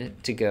N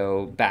to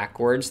go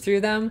backwards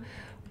through them,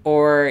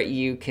 or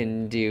you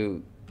can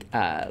do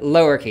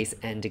lowercase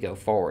n to go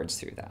forwards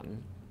through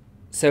them.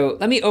 So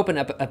let me open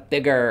up a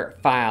bigger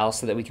file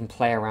so that we can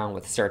play around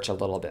with search a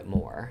little bit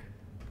more.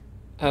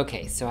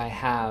 Okay, so I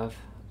have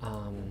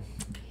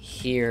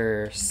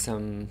here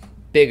some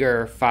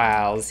bigger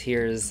files.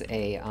 Here's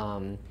a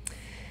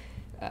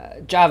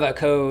Java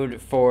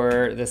code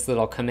for this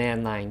little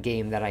command line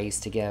game that I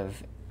used to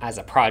give as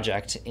a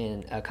project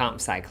in a comp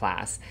sci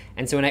class.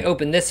 And so when I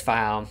open this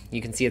file, you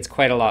can see it's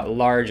quite a lot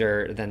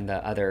larger than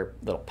the other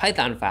little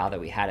Python file that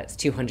we had. It's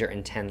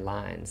 210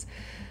 lines.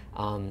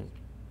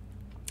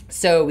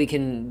 So we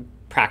can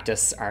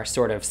practice our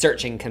sort of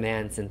searching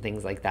commands and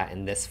things like that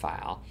in this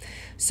file.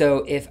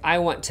 So if I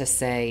want to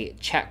say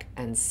check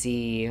and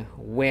see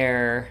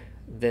where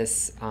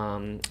this,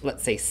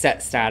 let's say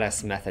set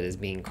status method is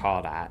being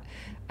called at,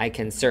 I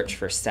can search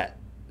for set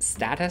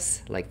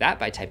status like that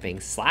by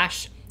typing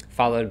slash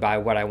followed by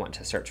what I want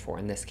to search for.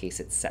 In this case,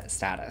 it's set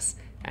status,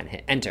 and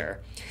hit enter.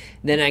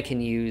 Then I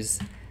can use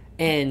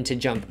N to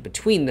jump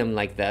between them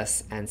like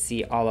this and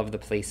see all of the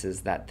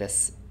places that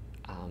this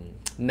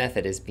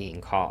method is being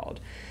called.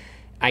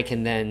 I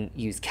can then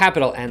use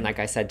capital N, like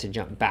I said, to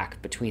jump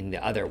back between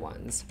the other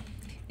ones.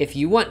 If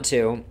you want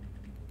to,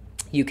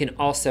 you can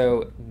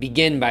also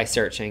begin by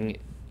searching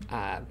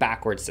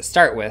backwards to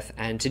start with,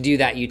 and to do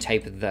that you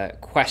type the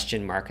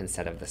question mark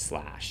instead of the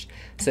slash.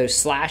 So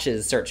slash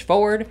is search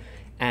forward,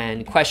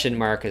 and question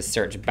mark is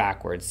search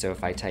backwards. So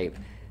if I type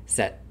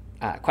set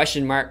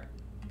question mark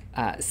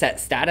set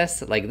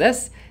status like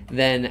this,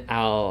 then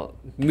I'll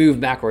move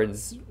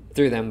backwards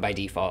through them by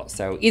default.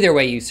 So either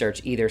way you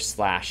search, either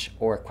slash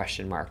or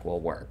question mark will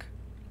work.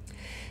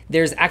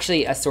 There's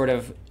actually a sort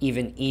of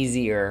even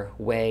easier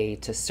way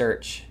to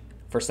search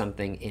for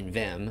something in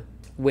Vim,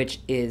 which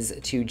is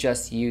to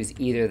just use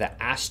either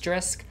the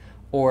asterisk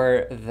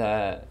or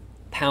the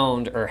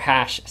pound or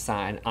hash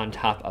sign on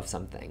top of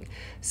something.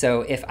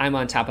 So if I'm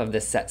on top of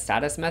this set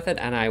status method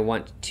and I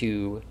want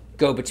to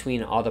go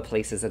between all the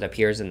places it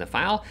appears in the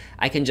file,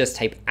 I can just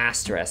type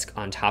asterisk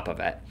on top of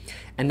it.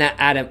 And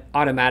that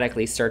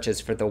automatically searches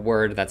for the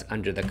word that's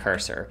under the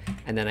cursor.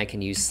 And then I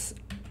can use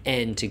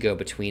N to go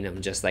between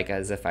them, just like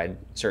as if I'd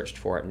searched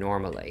for it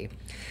normally.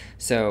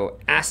 So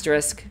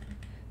asterisk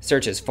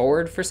searches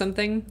forward for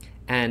something,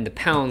 and the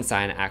pound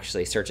sign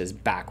actually searches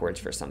backwards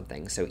for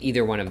something. So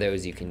either one of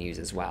those you can use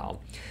as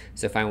well.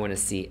 So if I want to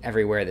see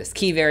everywhere this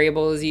key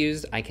variable is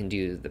used, I can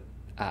do the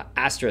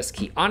asterisk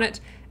key on it,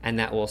 and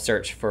that will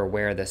search for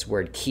where this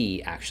word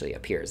key actually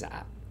appears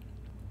at.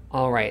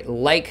 All right,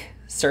 like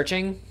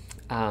searching,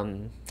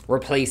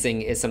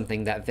 replacing is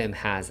something that Vim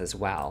has as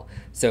well.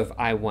 So if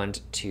I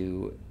want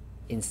to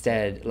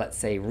instead, let's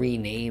say,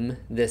 rename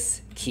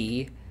this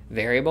key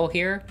variable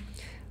here,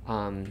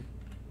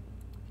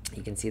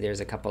 you can see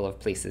there's a couple of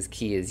places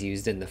key is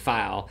used in the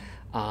file.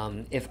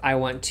 If I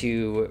want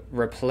to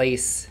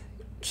replace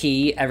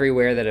key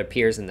everywhere that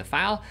appears in the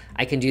file,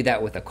 I can do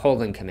that with a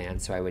colon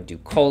command. So I would do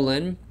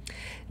colon.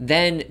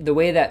 Then the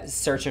way that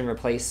search and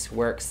replace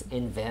works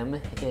in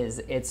Vim is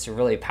it's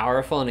really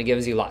powerful and it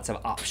gives you lots of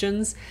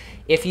options.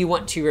 If you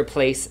want to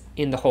replace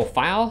in the whole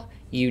file,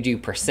 you do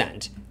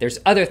 %. There's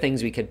other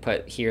things we could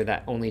put here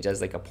that only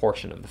does like a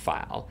portion of the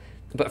file.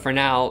 But for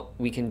now,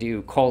 we can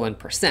do colon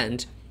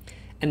 %,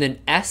 and then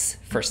S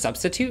for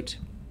substitute.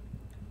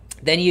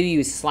 Then you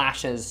use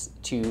slashes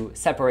to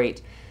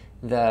separate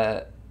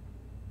the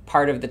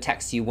part of the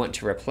text you want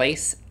to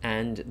replace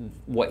and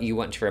what you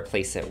want to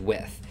replace it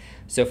with.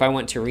 So if I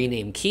want to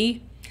rename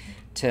key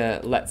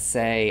to, let's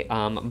say,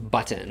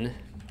 button,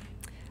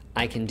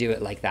 I can do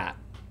it like that.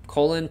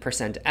 Colon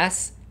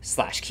 %S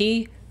 /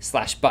 key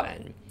 /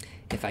 button.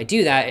 If I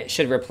do that, it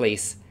should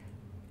replace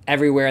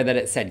everywhere that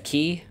it said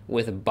key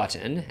with a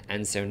button.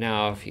 And so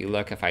now if you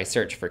look, if I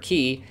search for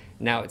key,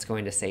 now it's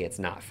going to say it's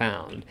not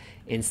found.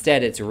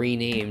 Instead, it's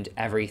renamed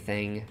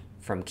everything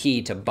from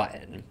key to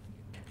button.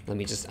 Let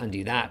me just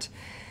undo that.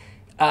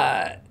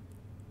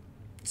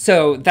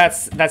 So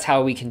that's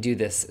how we can do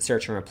this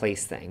search and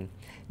replace thing.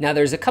 Now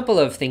there's a couple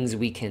of things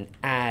we can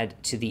add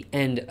to the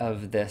end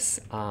of this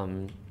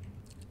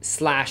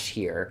slash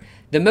here.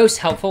 The most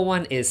helpful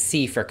one is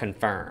C for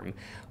confirm.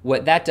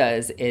 What that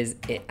does is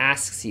it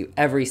asks you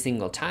every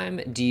single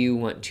time, do you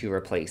want to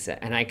replace it?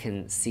 And I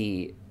can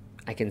say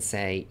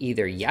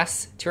either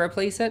yes to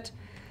replace it,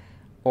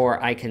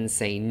 or I can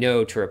say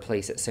no to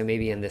replace it. So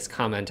maybe in this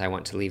comment, I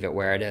want to leave it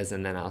where it is,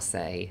 and then I'll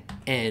say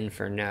N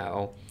for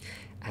no,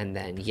 and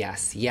then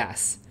yes,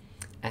 yes.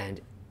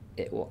 And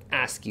it will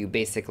ask you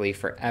basically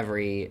for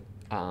every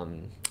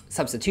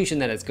substitution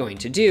that it's going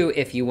to do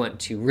if you want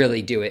to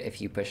really do it,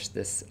 if you push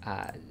this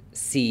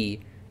C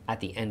at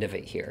the end of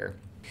it here.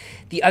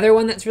 The other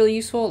one that's really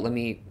useful, let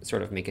me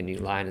sort of make a new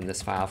line in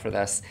this file for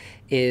this,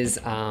 is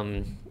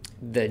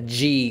the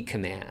G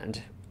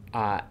command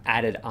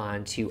added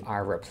on to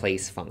our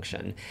replace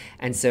function.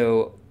 And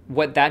so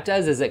what that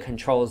does is it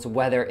controls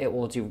whether it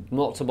will do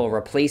multiple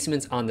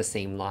replacements on the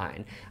same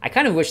line. I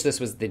kind of wish this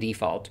was the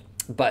default,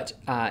 but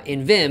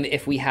in Vim,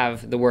 if we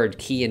have the word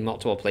key in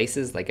multiple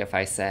places, like if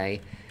I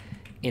say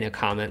in a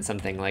comment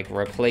something like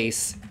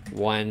replace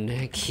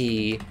one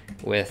key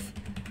with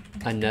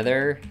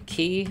another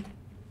key,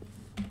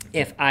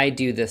 if I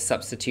do this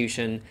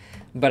substitution,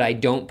 but I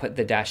don't put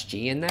the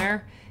 -G in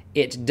there,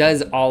 it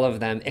does all of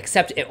them,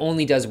 except it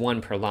only does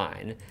one per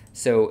line.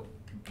 So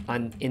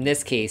in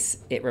this case,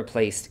 it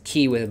replaced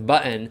key with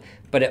button,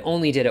 but it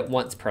only did it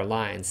once per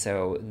line.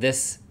 So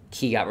this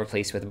key got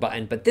replaced with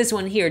button, but this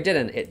one here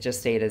didn't. It just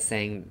stayed as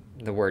saying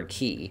the word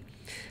key.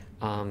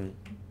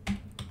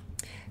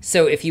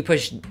 So if you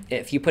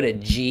put a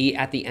G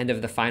at the end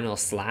of the final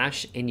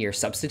slash in your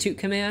substitute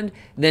command,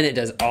 then it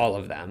does all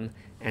of them.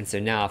 And so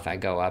now if I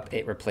go up,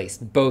 it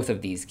replaced both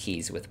of these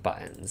keys with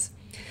buttons.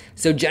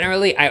 So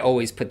generally, I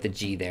always put the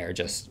G there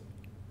just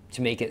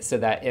to make it so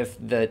that if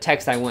the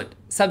text I want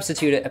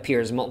substituted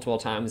appears multiple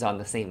times on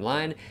the same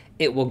line,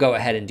 it will go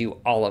ahead and do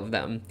all of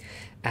them.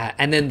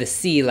 And then the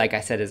C, like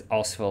I said, is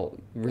also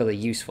really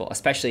useful,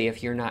 especially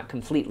if you're not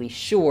completely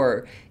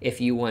sure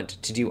if you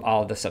want to do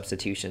all the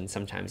substitutions.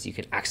 Sometimes you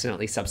can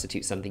accidentally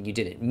substitute something you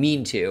didn't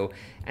mean to,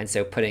 and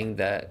so putting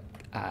the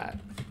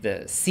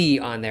C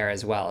on there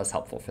as well is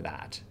helpful for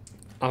that.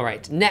 All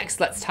right, next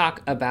let's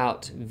talk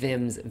about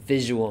Vim's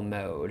visual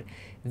mode.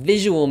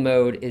 Visual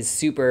mode is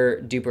super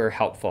duper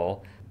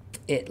helpful.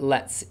 It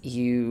lets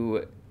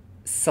you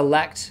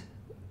select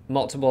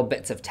multiple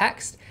bits of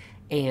text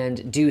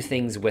and do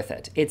things with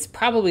it. It's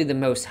probably the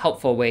most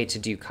helpful way to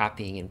do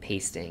copying and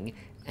pasting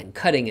and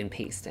cutting and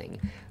pasting.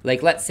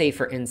 Like let's say,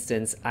 for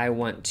instance, I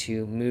want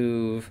to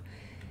move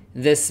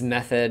this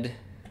method,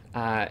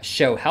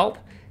 show help,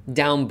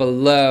 down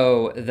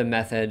below the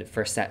method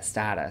for set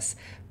status.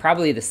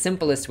 Probably the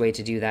simplest way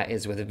to do that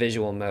is with a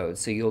visual mode.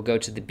 So you'll go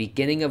to the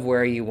beginning of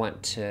where you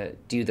want to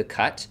do the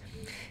cut,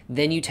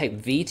 then you type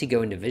V to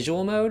go into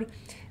visual mode,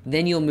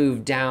 then you'll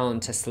move down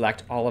to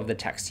select all of the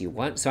text you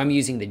want. So I'm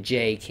using the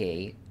J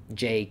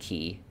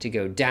key to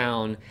go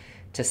down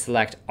to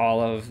select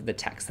all of the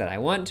text that I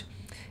want.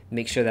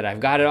 Make sure that I've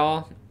got it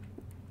all.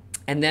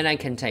 And then I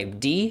can type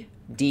D.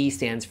 D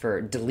stands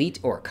for delete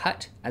or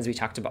cut, as we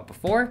talked about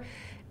before.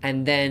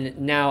 And then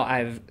now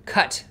I've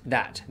cut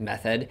that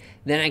method,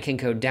 then I can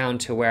go down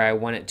to where I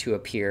want it to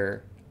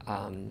appear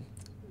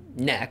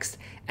next,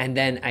 and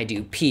then I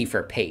do P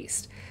for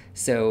paste.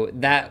 So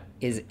that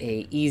is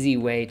an easy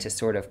way to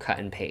sort of cut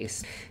and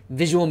paste.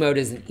 Visual mode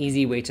is an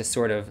easy way to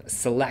sort of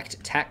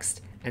select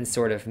text and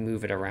sort of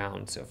move it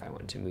around. So if I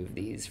want to move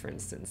these, for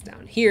instance,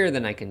 down here,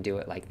 then I can do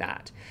it like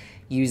that.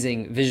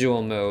 Using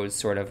visual mode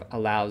sort of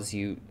allows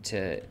you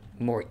to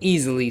more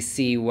easily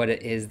see what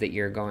it is that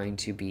you're going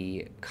to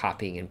be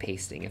copying and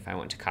pasting. If I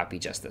want to copy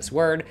just this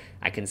word,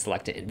 I can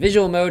select it in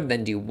visual mode,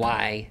 then do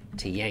Y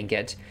to yank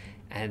it,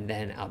 and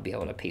then I'll be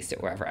able to paste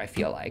it wherever I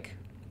feel like.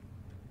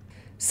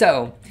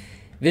 So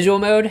visual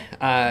mode,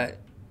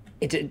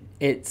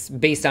 it's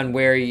based on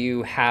where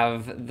you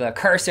have the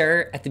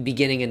cursor at the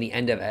beginning and the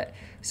end of it.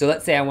 So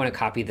let's say I want to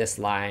copy this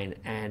line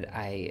and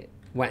I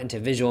went into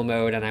visual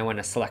mode and I want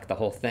to select the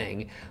whole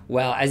thing.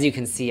 Well, as you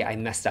can see, I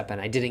messed up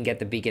and I didn't get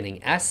the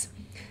beginning S.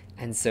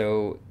 And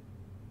so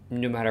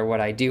no matter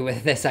what I do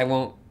with this, I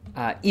won't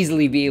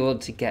easily be able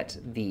to get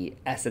the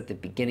S at the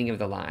beginning of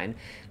the line.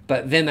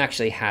 But Vim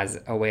actually has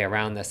a way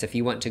around this. If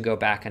you want to go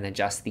back and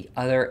adjust the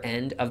other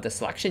end of the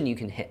selection, you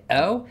can hit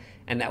O,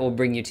 and that will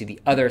bring you to the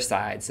other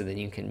side, so then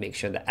you can make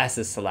sure the S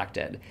is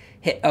selected.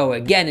 Hit O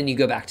again, and you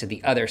go back to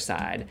the other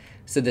side.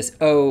 So this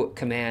O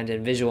command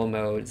in visual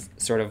mode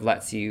sort of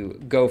lets you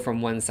go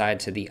from one side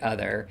to the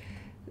other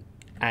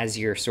as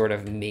you're sort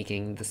of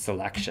making the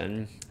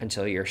selection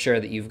until you're sure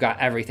that you've got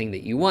everything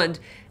that you want,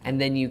 and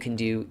then you can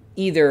do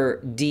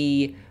either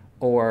D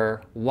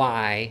or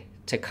Y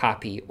to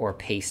copy or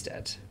paste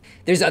it.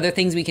 There's other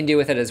things we can do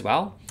with it as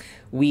well.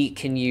 We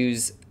can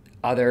use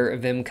other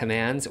Vim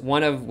commands,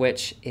 one of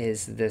which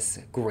is this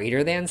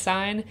greater than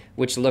sign,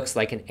 which looks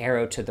like an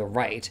arrow to the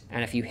right.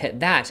 And if you hit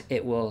that,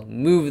 it will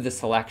move the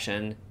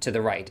selection to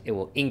the right. It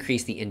will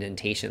increase the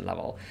indentation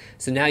level.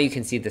 So now you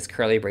can see this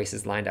curly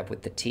braces lined up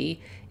with the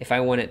T. If I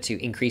wanted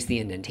to increase the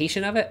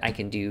indentation of it, I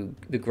can do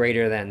the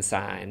greater than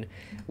sign,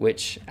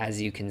 which,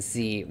 as you can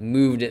see,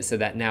 moved it so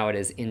that now it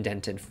is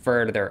indented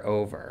further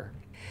over.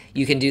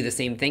 You can do the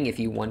same thing if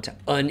you want to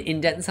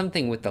unindent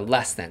something with the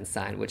less than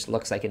sign, which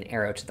looks like an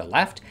arrow to the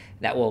left.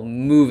 That will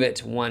move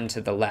it one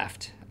to the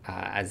left,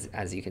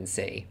 as you can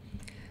see.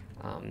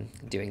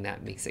 Doing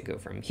that makes it go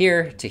from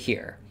here to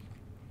here.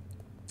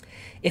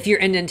 If your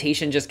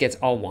indentation just gets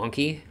all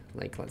wonky,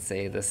 like let's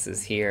say this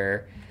is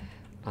here,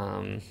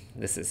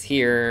 this is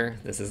here,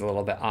 this is a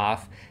little bit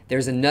off,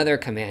 there's another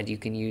command you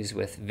can use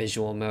with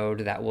visual mode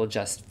that will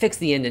just fix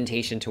the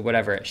indentation to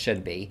whatever it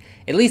should be.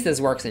 At least this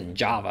works in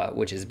Java,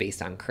 which is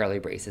based on curly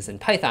braces. In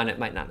Python, it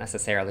might not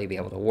necessarily be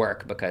able to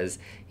work because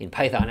in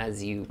Python,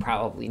 as you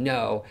probably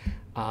know,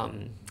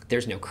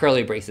 there's no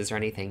curly braces or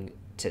anything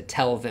to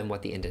tell Vim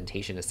what the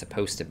indentation is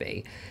supposed to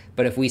be.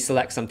 But if we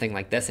select something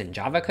like this in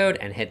Java code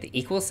and hit the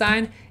equal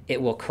sign,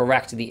 it will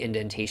correct the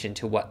indentation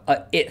to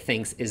what it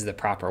thinks is the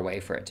proper way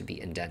for it to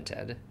be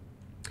indented.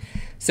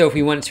 So if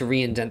we wanted to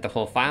re-indent the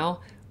whole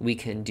file, we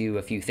can do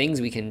a few things.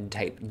 We can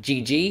type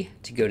GG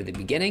to go to the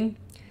beginning.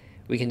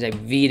 We can type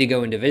V to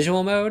go into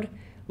visual mode.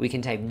 We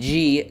can type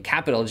G,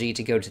 capital G,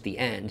 to go to the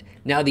end.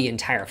 Now the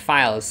entire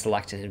file is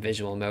selected in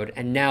visual mode,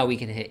 and now we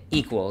can hit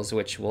equals,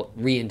 which will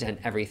re-indent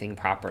everything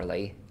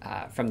properly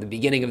from the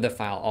beginning of the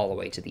file all the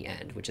way to the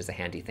end, which is a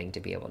handy thing to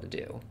be able to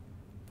do.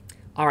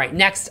 All right,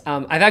 next,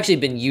 I've actually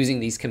been using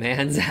these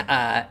commands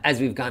as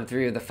we've gone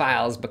through the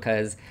files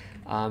because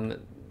I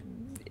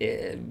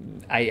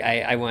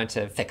want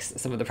to fix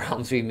some of the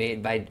problems we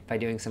made by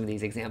doing some of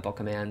these example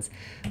commands.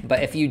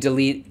 But if you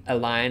delete a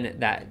line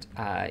that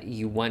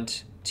you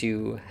want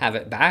to have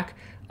it back,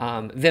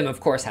 Vim,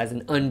 of course, has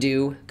an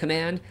undo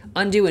command.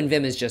 Undo in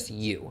Vim is just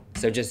U.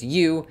 So just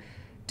U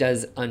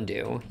does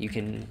undo. You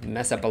can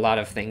mess up a lot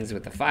of things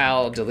with the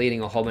file,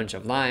 deleting a whole bunch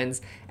of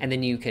lines, and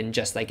then you can,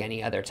 just like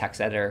any other text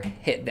editor,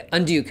 hit the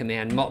undo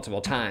command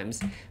multiple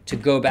times to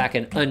go back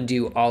and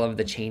undo all of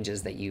the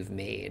changes that you've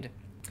made.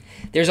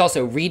 There's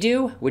also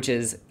redo, which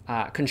is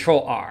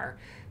Control R.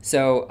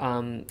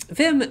 So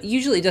Vim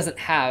usually doesn't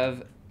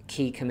have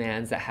key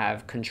commands that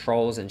have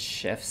controls and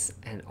shifts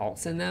and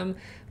alts in them,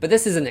 but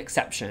this is an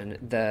exception.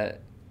 The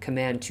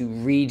command to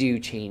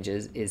redo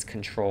changes is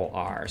Control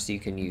R, so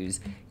you can use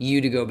U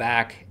to go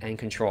back and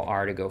Control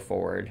R to go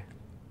forward.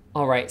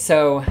 All right,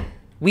 so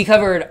we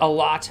covered a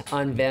lot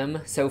on Vim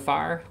so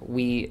far.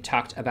 We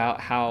talked about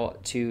how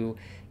to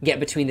get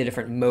between the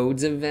different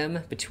modes of Vim,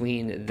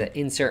 between the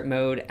insert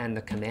mode and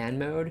the command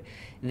mode.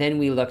 Then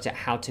we looked at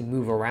how to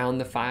move around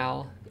the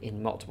file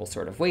in multiple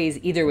sort of ways,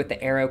 either with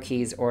the arrow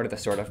keys or the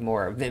sort of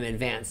more Vim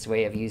advanced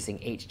way of using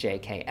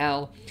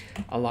HJKL,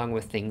 along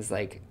with things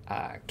like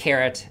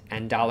caret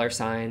and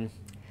 $,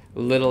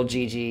 little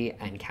gg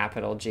and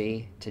capital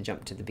G to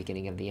jump to the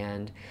beginning of the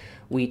end.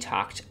 We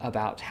talked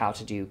about how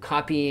to do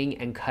copying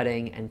and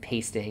cutting and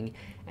pasting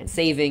and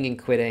saving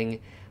and quitting,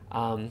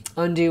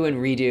 undo and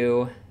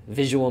redo,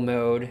 visual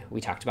mode.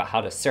 We talked about how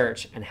to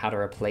search and how to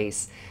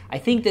replace. I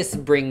think this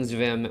brings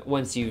Vim,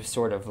 once you've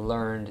sort of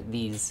learned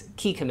these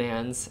key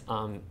commands,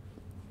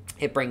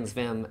 it brings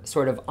Vim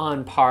sort of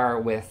on par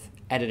with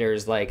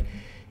editors like,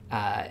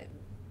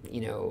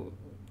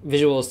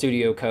 Visual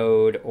Studio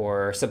Code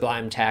or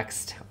Sublime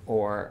Text,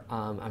 or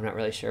I'm not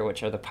really sure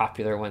which are the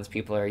popular ones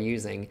people are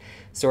using,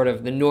 sort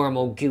of the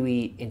normal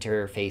GUI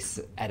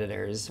interface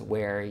editors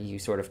where you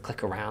sort of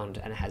click around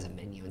and it has a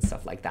menu and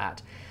stuff like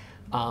that.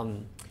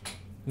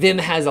 Vim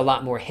has a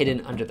lot more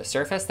hidden under the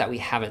surface that we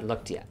haven't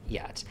looked at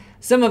yet.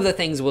 Some of the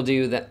things we'll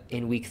do that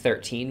in week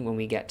 13 when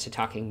we get to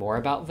talking more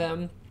about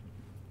Vim.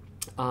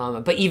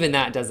 But even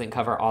that doesn't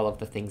cover all of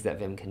the things that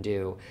Vim can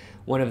do.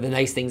 One of the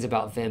nice things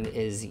about Vim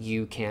is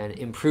you can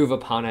improve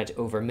upon it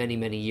over many,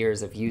 many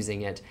years of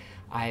using it.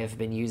 I have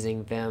been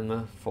using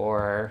Vim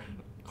for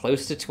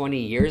close to 20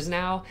 years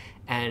now,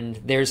 and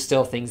there's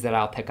still things that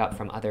I'll pick up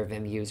from other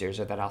Vim users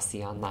or that I'll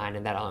see online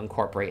and that I'll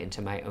incorporate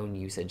into my own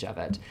usage of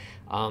it.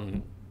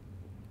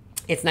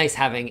 It's nice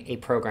having a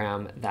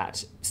program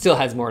that still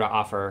has more to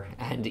offer,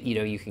 and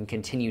you can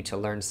continue to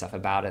learn stuff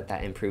about it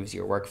that improves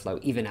your workflow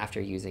even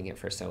after using it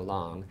for so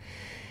long.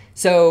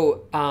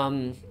 So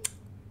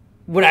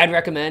what I'd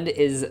recommend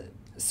is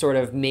sort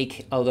of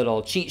make a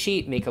little cheat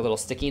sheet, make a little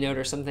sticky note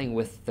or something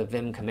with the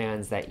Vim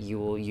commands that you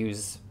will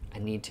use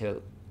and need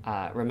to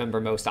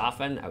remember most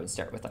often. I would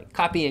start with like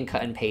copy and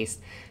cut and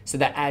paste, so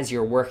that as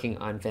you're working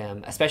on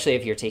Vim, especially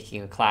if you're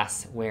taking a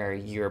class where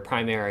your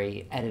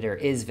primary editor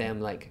is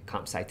Vim, like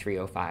Comp Sci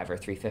 305 or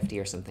 350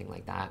 or something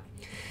like that,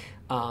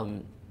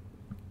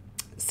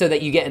 so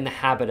that you get in the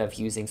habit of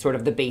using sort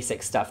of the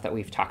basic stuff that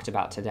we've talked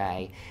about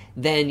today.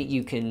 Then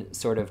you can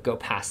sort of go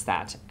past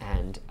that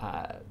and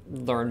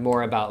learn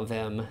more about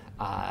Vim.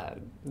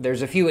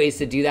 There's a few ways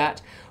to do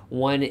that.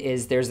 One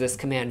is there's this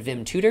command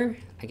vim tutor.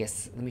 I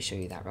guess, let me show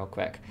you that real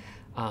quick.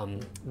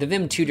 The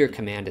vim tutor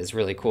command is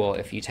really cool.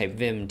 If you type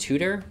vim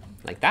tutor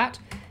like that,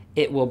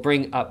 it will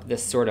bring up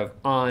this sort of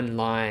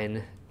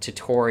online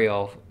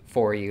tutorial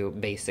for you,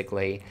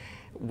 basically,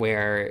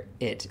 where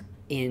it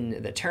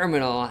in the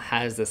terminal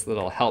has this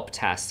little help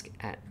text,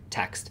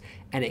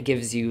 and it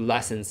gives you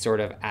lessons sort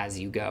of as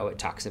you go. It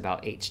talks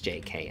about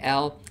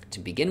HJKL to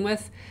begin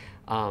with,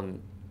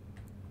 and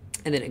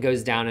then it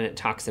goes down and it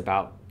talks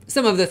about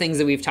some of the things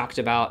that we've talked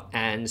about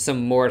and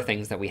some more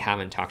things that we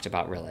haven't talked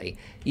about really.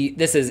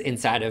 This is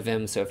inside of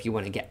Vim, so if you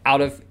want to get out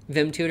of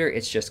Vim Tutor,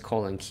 it's just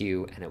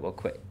 :Q and it will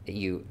quit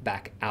you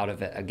back out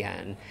of it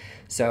again.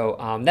 So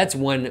that's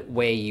one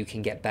way you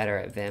can get better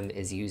at Vim,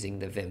 is using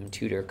the Vim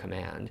Tutor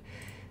command.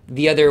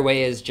 The other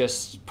way is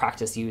just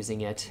practice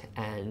using it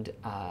and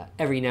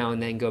every now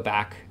and then go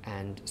back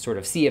and sort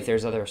of see if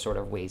there's other sort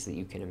of ways that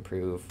you can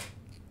improve.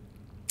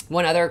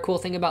 One other cool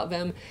thing about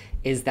Vim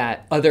is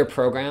that other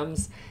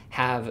programs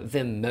have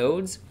Vim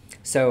modes.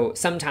 So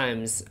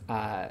sometimes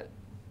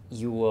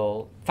you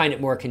will find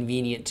it more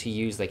convenient to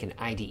use like an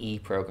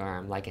IDE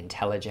program like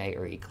IntelliJ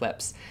or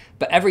Eclipse.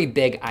 But every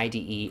big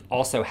IDE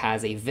also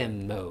has a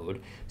Vim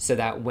mode, so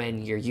that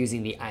when you're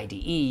using the IDE,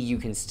 you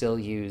can still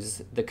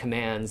use the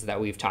commands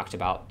that we've talked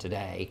about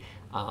today.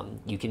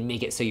 You can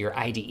make it so your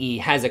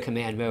IDE has a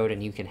command mode,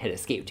 and you can hit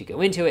escape to go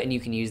into it, and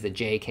you can use the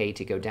J key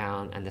to go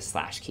down and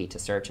the / key to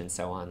search and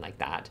so on like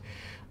that.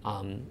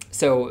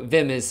 So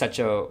Vim is such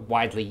a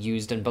widely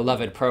used and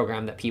beloved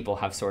program that people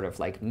have sort of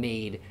like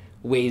made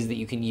ways that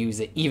you can use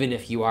it even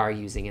if you are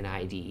using an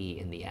IDE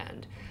in the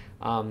end.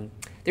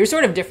 There's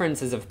sort of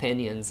differences of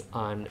opinions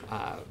on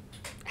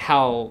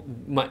how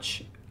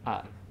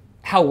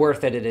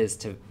worth it is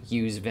to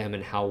use Vim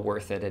and how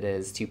worth it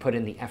is to put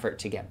in the effort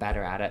to get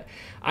better at it.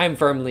 I'm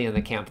firmly in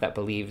the camp that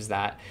believes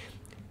that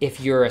if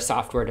you're a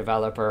software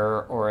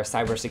developer or a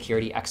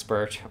cybersecurity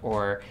expert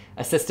or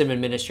a system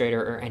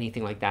administrator or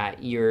anything like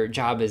that, your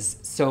job is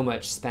so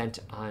much spent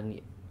on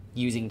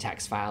using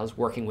text files,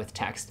 working with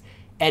text,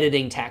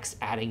 editing text,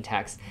 adding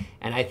text,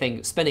 and I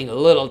think spending a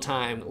little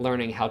time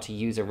learning how to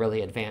use a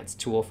really advanced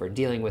tool for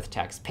dealing with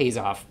text pays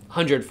off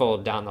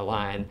 100-fold down the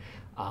line.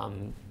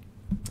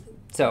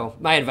 So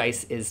my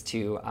advice is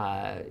to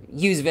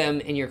use Vim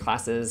in your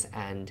classes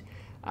and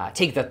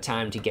take the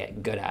time to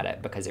get good at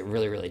it, because it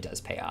really, really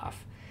does pay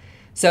off.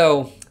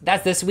 So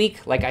that's this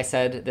week. Like I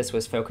said, this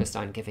was focused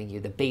on giving you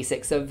the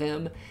basics of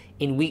Vim.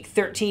 In week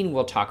 13,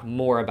 we'll talk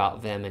more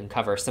about Vim and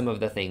cover some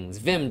of the things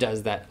Vim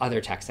does that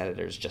other text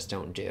editors just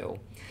don't do.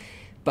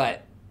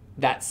 But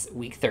that's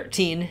week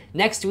 13.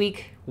 Next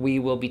week, we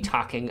will be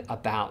talking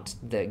about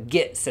the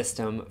Git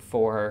system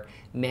for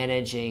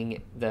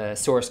managing the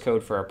source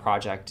code for a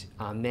project,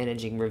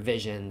 managing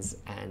revisions,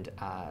 and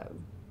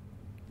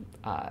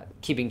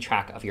keeping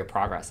track of your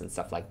progress and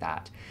stuff like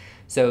that.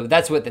 So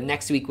that's what the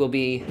next week will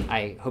be.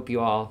 I hope you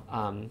all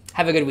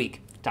have a good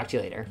week. Talk to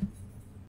you later.